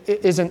is an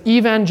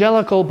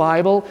evangelical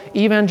Bible,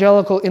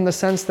 evangelical in the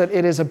sense that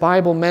it is a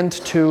Bible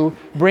meant to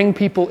bring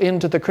people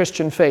into the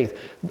Christian faith.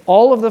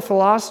 All of the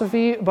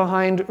philosophy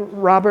behind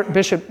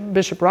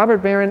Bishop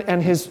Robert Barron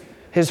and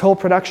his whole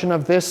production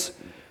of this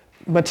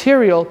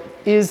material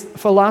is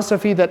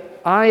philosophy that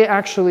I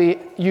actually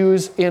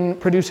use in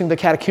producing the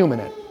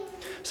catechumenate.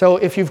 So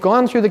if you've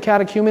gone through the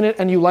catechumenate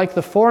and you like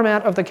the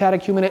format of the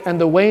catechumenate and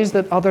the ways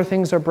that other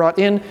things are brought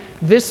in,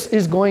 this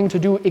is going to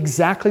do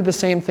exactly the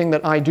same thing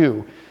that I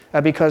do,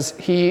 because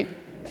he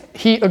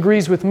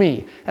agrees with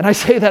me. And I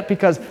say that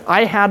because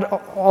I had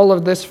all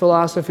of this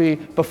philosophy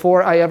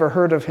before I ever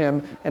heard of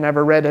him and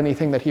ever read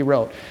anything that he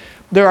wrote.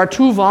 There are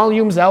 2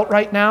 volumes out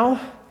right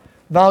now.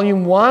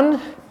 Volume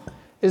 1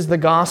 is the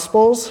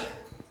Gospels.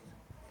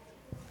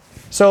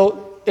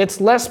 So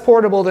it's less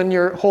portable than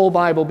your whole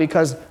Bible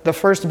because the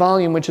first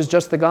volume, which is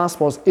just the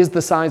Gospels, is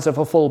the size of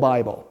a full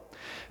Bible.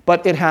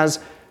 But it has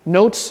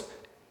notes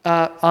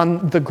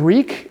on the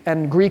Greek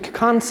and Greek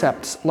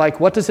concepts, like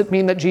what does it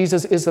mean that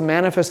Jesus is the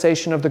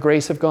manifestation of the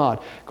grace of God?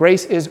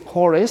 Grace is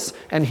horis,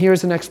 and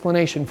here's an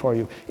explanation for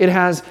you. It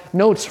has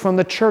notes from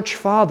the church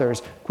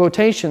fathers,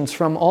 quotations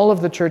from all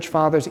of the church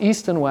fathers,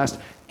 East and West,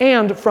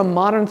 and from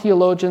modern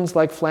theologians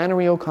like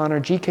Flannery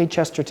O'Connor, G.K.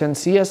 Chesterton,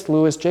 C.S.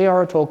 Lewis,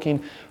 J.R.R.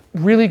 Tolkien,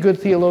 really good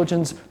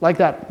theologians like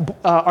that,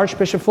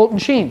 Archbishop Fulton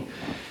Sheen.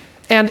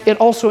 And it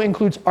also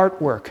includes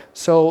artwork.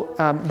 So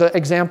the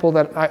example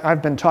that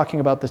I've been talking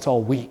about this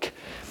all week.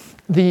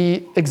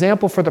 The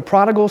example for the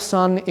prodigal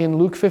son in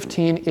Luke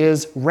 15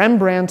 is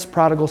Rembrandt's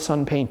prodigal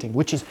son painting,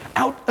 which is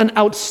an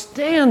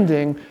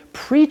outstanding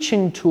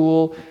preaching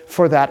tool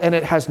for that. And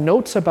it has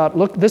notes about,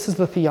 look, this is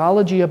the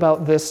theology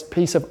about this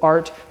piece of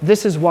art.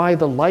 This is why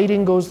the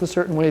lighting goes a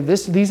certain way.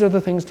 These are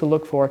the things to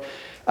look for.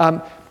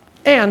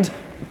 And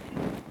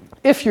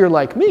if you're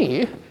like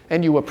me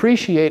and you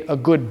appreciate a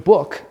good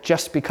book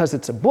just because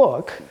it's a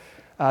book,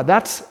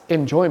 that's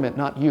enjoyment,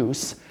 not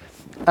use.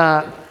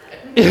 The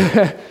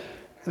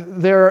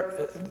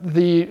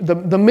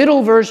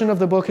middle version of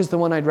the book is the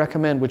one I'd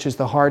recommend, which is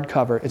the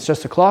hardcover. It's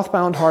just a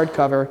cloth-bound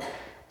hardcover.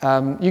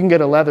 You can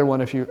get a leather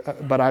one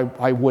but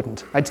I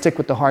wouldn't. I'd stick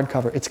with the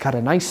hardcover. It's got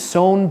a nice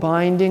sewn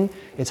binding.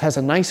 It has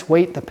a nice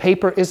weight. The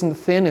paper isn't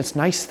thin. It's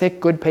nice,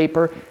 thick, good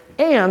paper.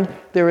 And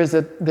there is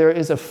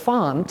a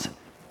font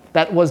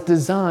that was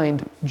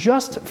designed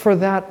just for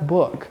that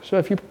book. So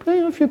if you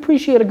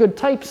appreciate a good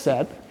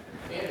typeset.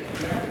 And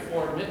it's back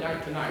before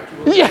midnight tonight.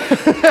 You will Yeah.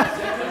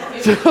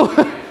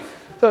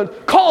 So,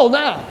 call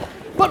now.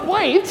 But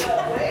wait,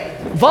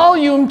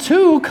 Volume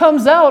 2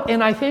 comes out,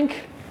 and I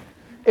think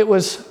it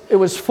was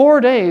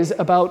 4 days,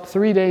 about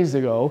 3 days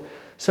ago.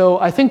 So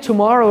I think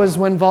tomorrow is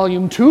when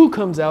Volume 2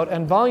 comes out,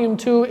 and Volume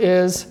 2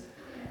 is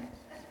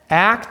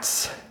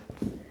Acts,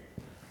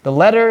 the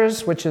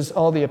letters, which is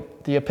all the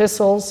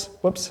epistles,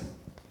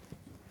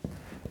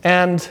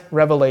 and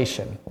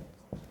Revelation.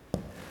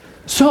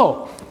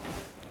 So,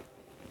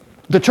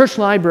 the church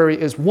library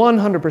is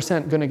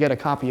 100% going to get a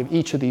copy of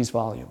each of these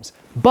volumes.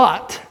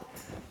 But,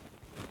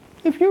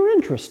 if you're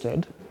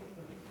interested,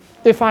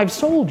 if I've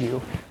sold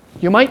you,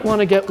 you might want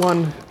to get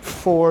one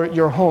for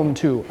your home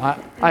too.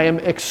 I am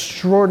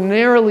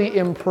extraordinarily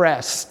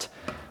impressed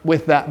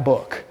with that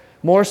book.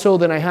 More so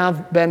than I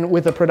have been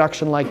with a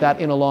production like that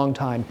in a long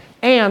time.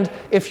 And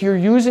if you're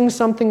using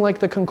something like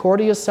the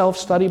Concordia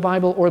Self-Study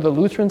Bible or the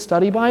Lutheran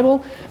Study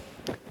Bible,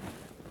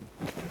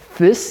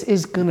 this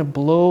is going to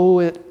blow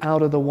it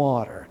out of the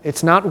water.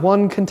 It's not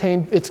one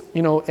contained,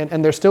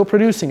 and they're still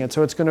producing it,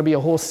 so it's going to be a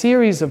whole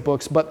series of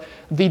books, but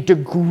the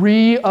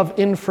degree of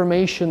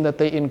information that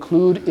they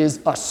include is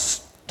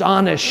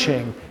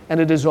astonishing, and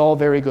it is all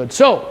very good.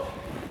 So,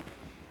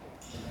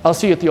 I'll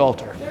see you at the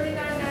altar.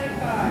 $39.95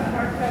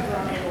 hardcover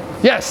on the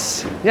wall.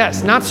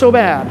 Yes, not so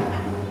bad.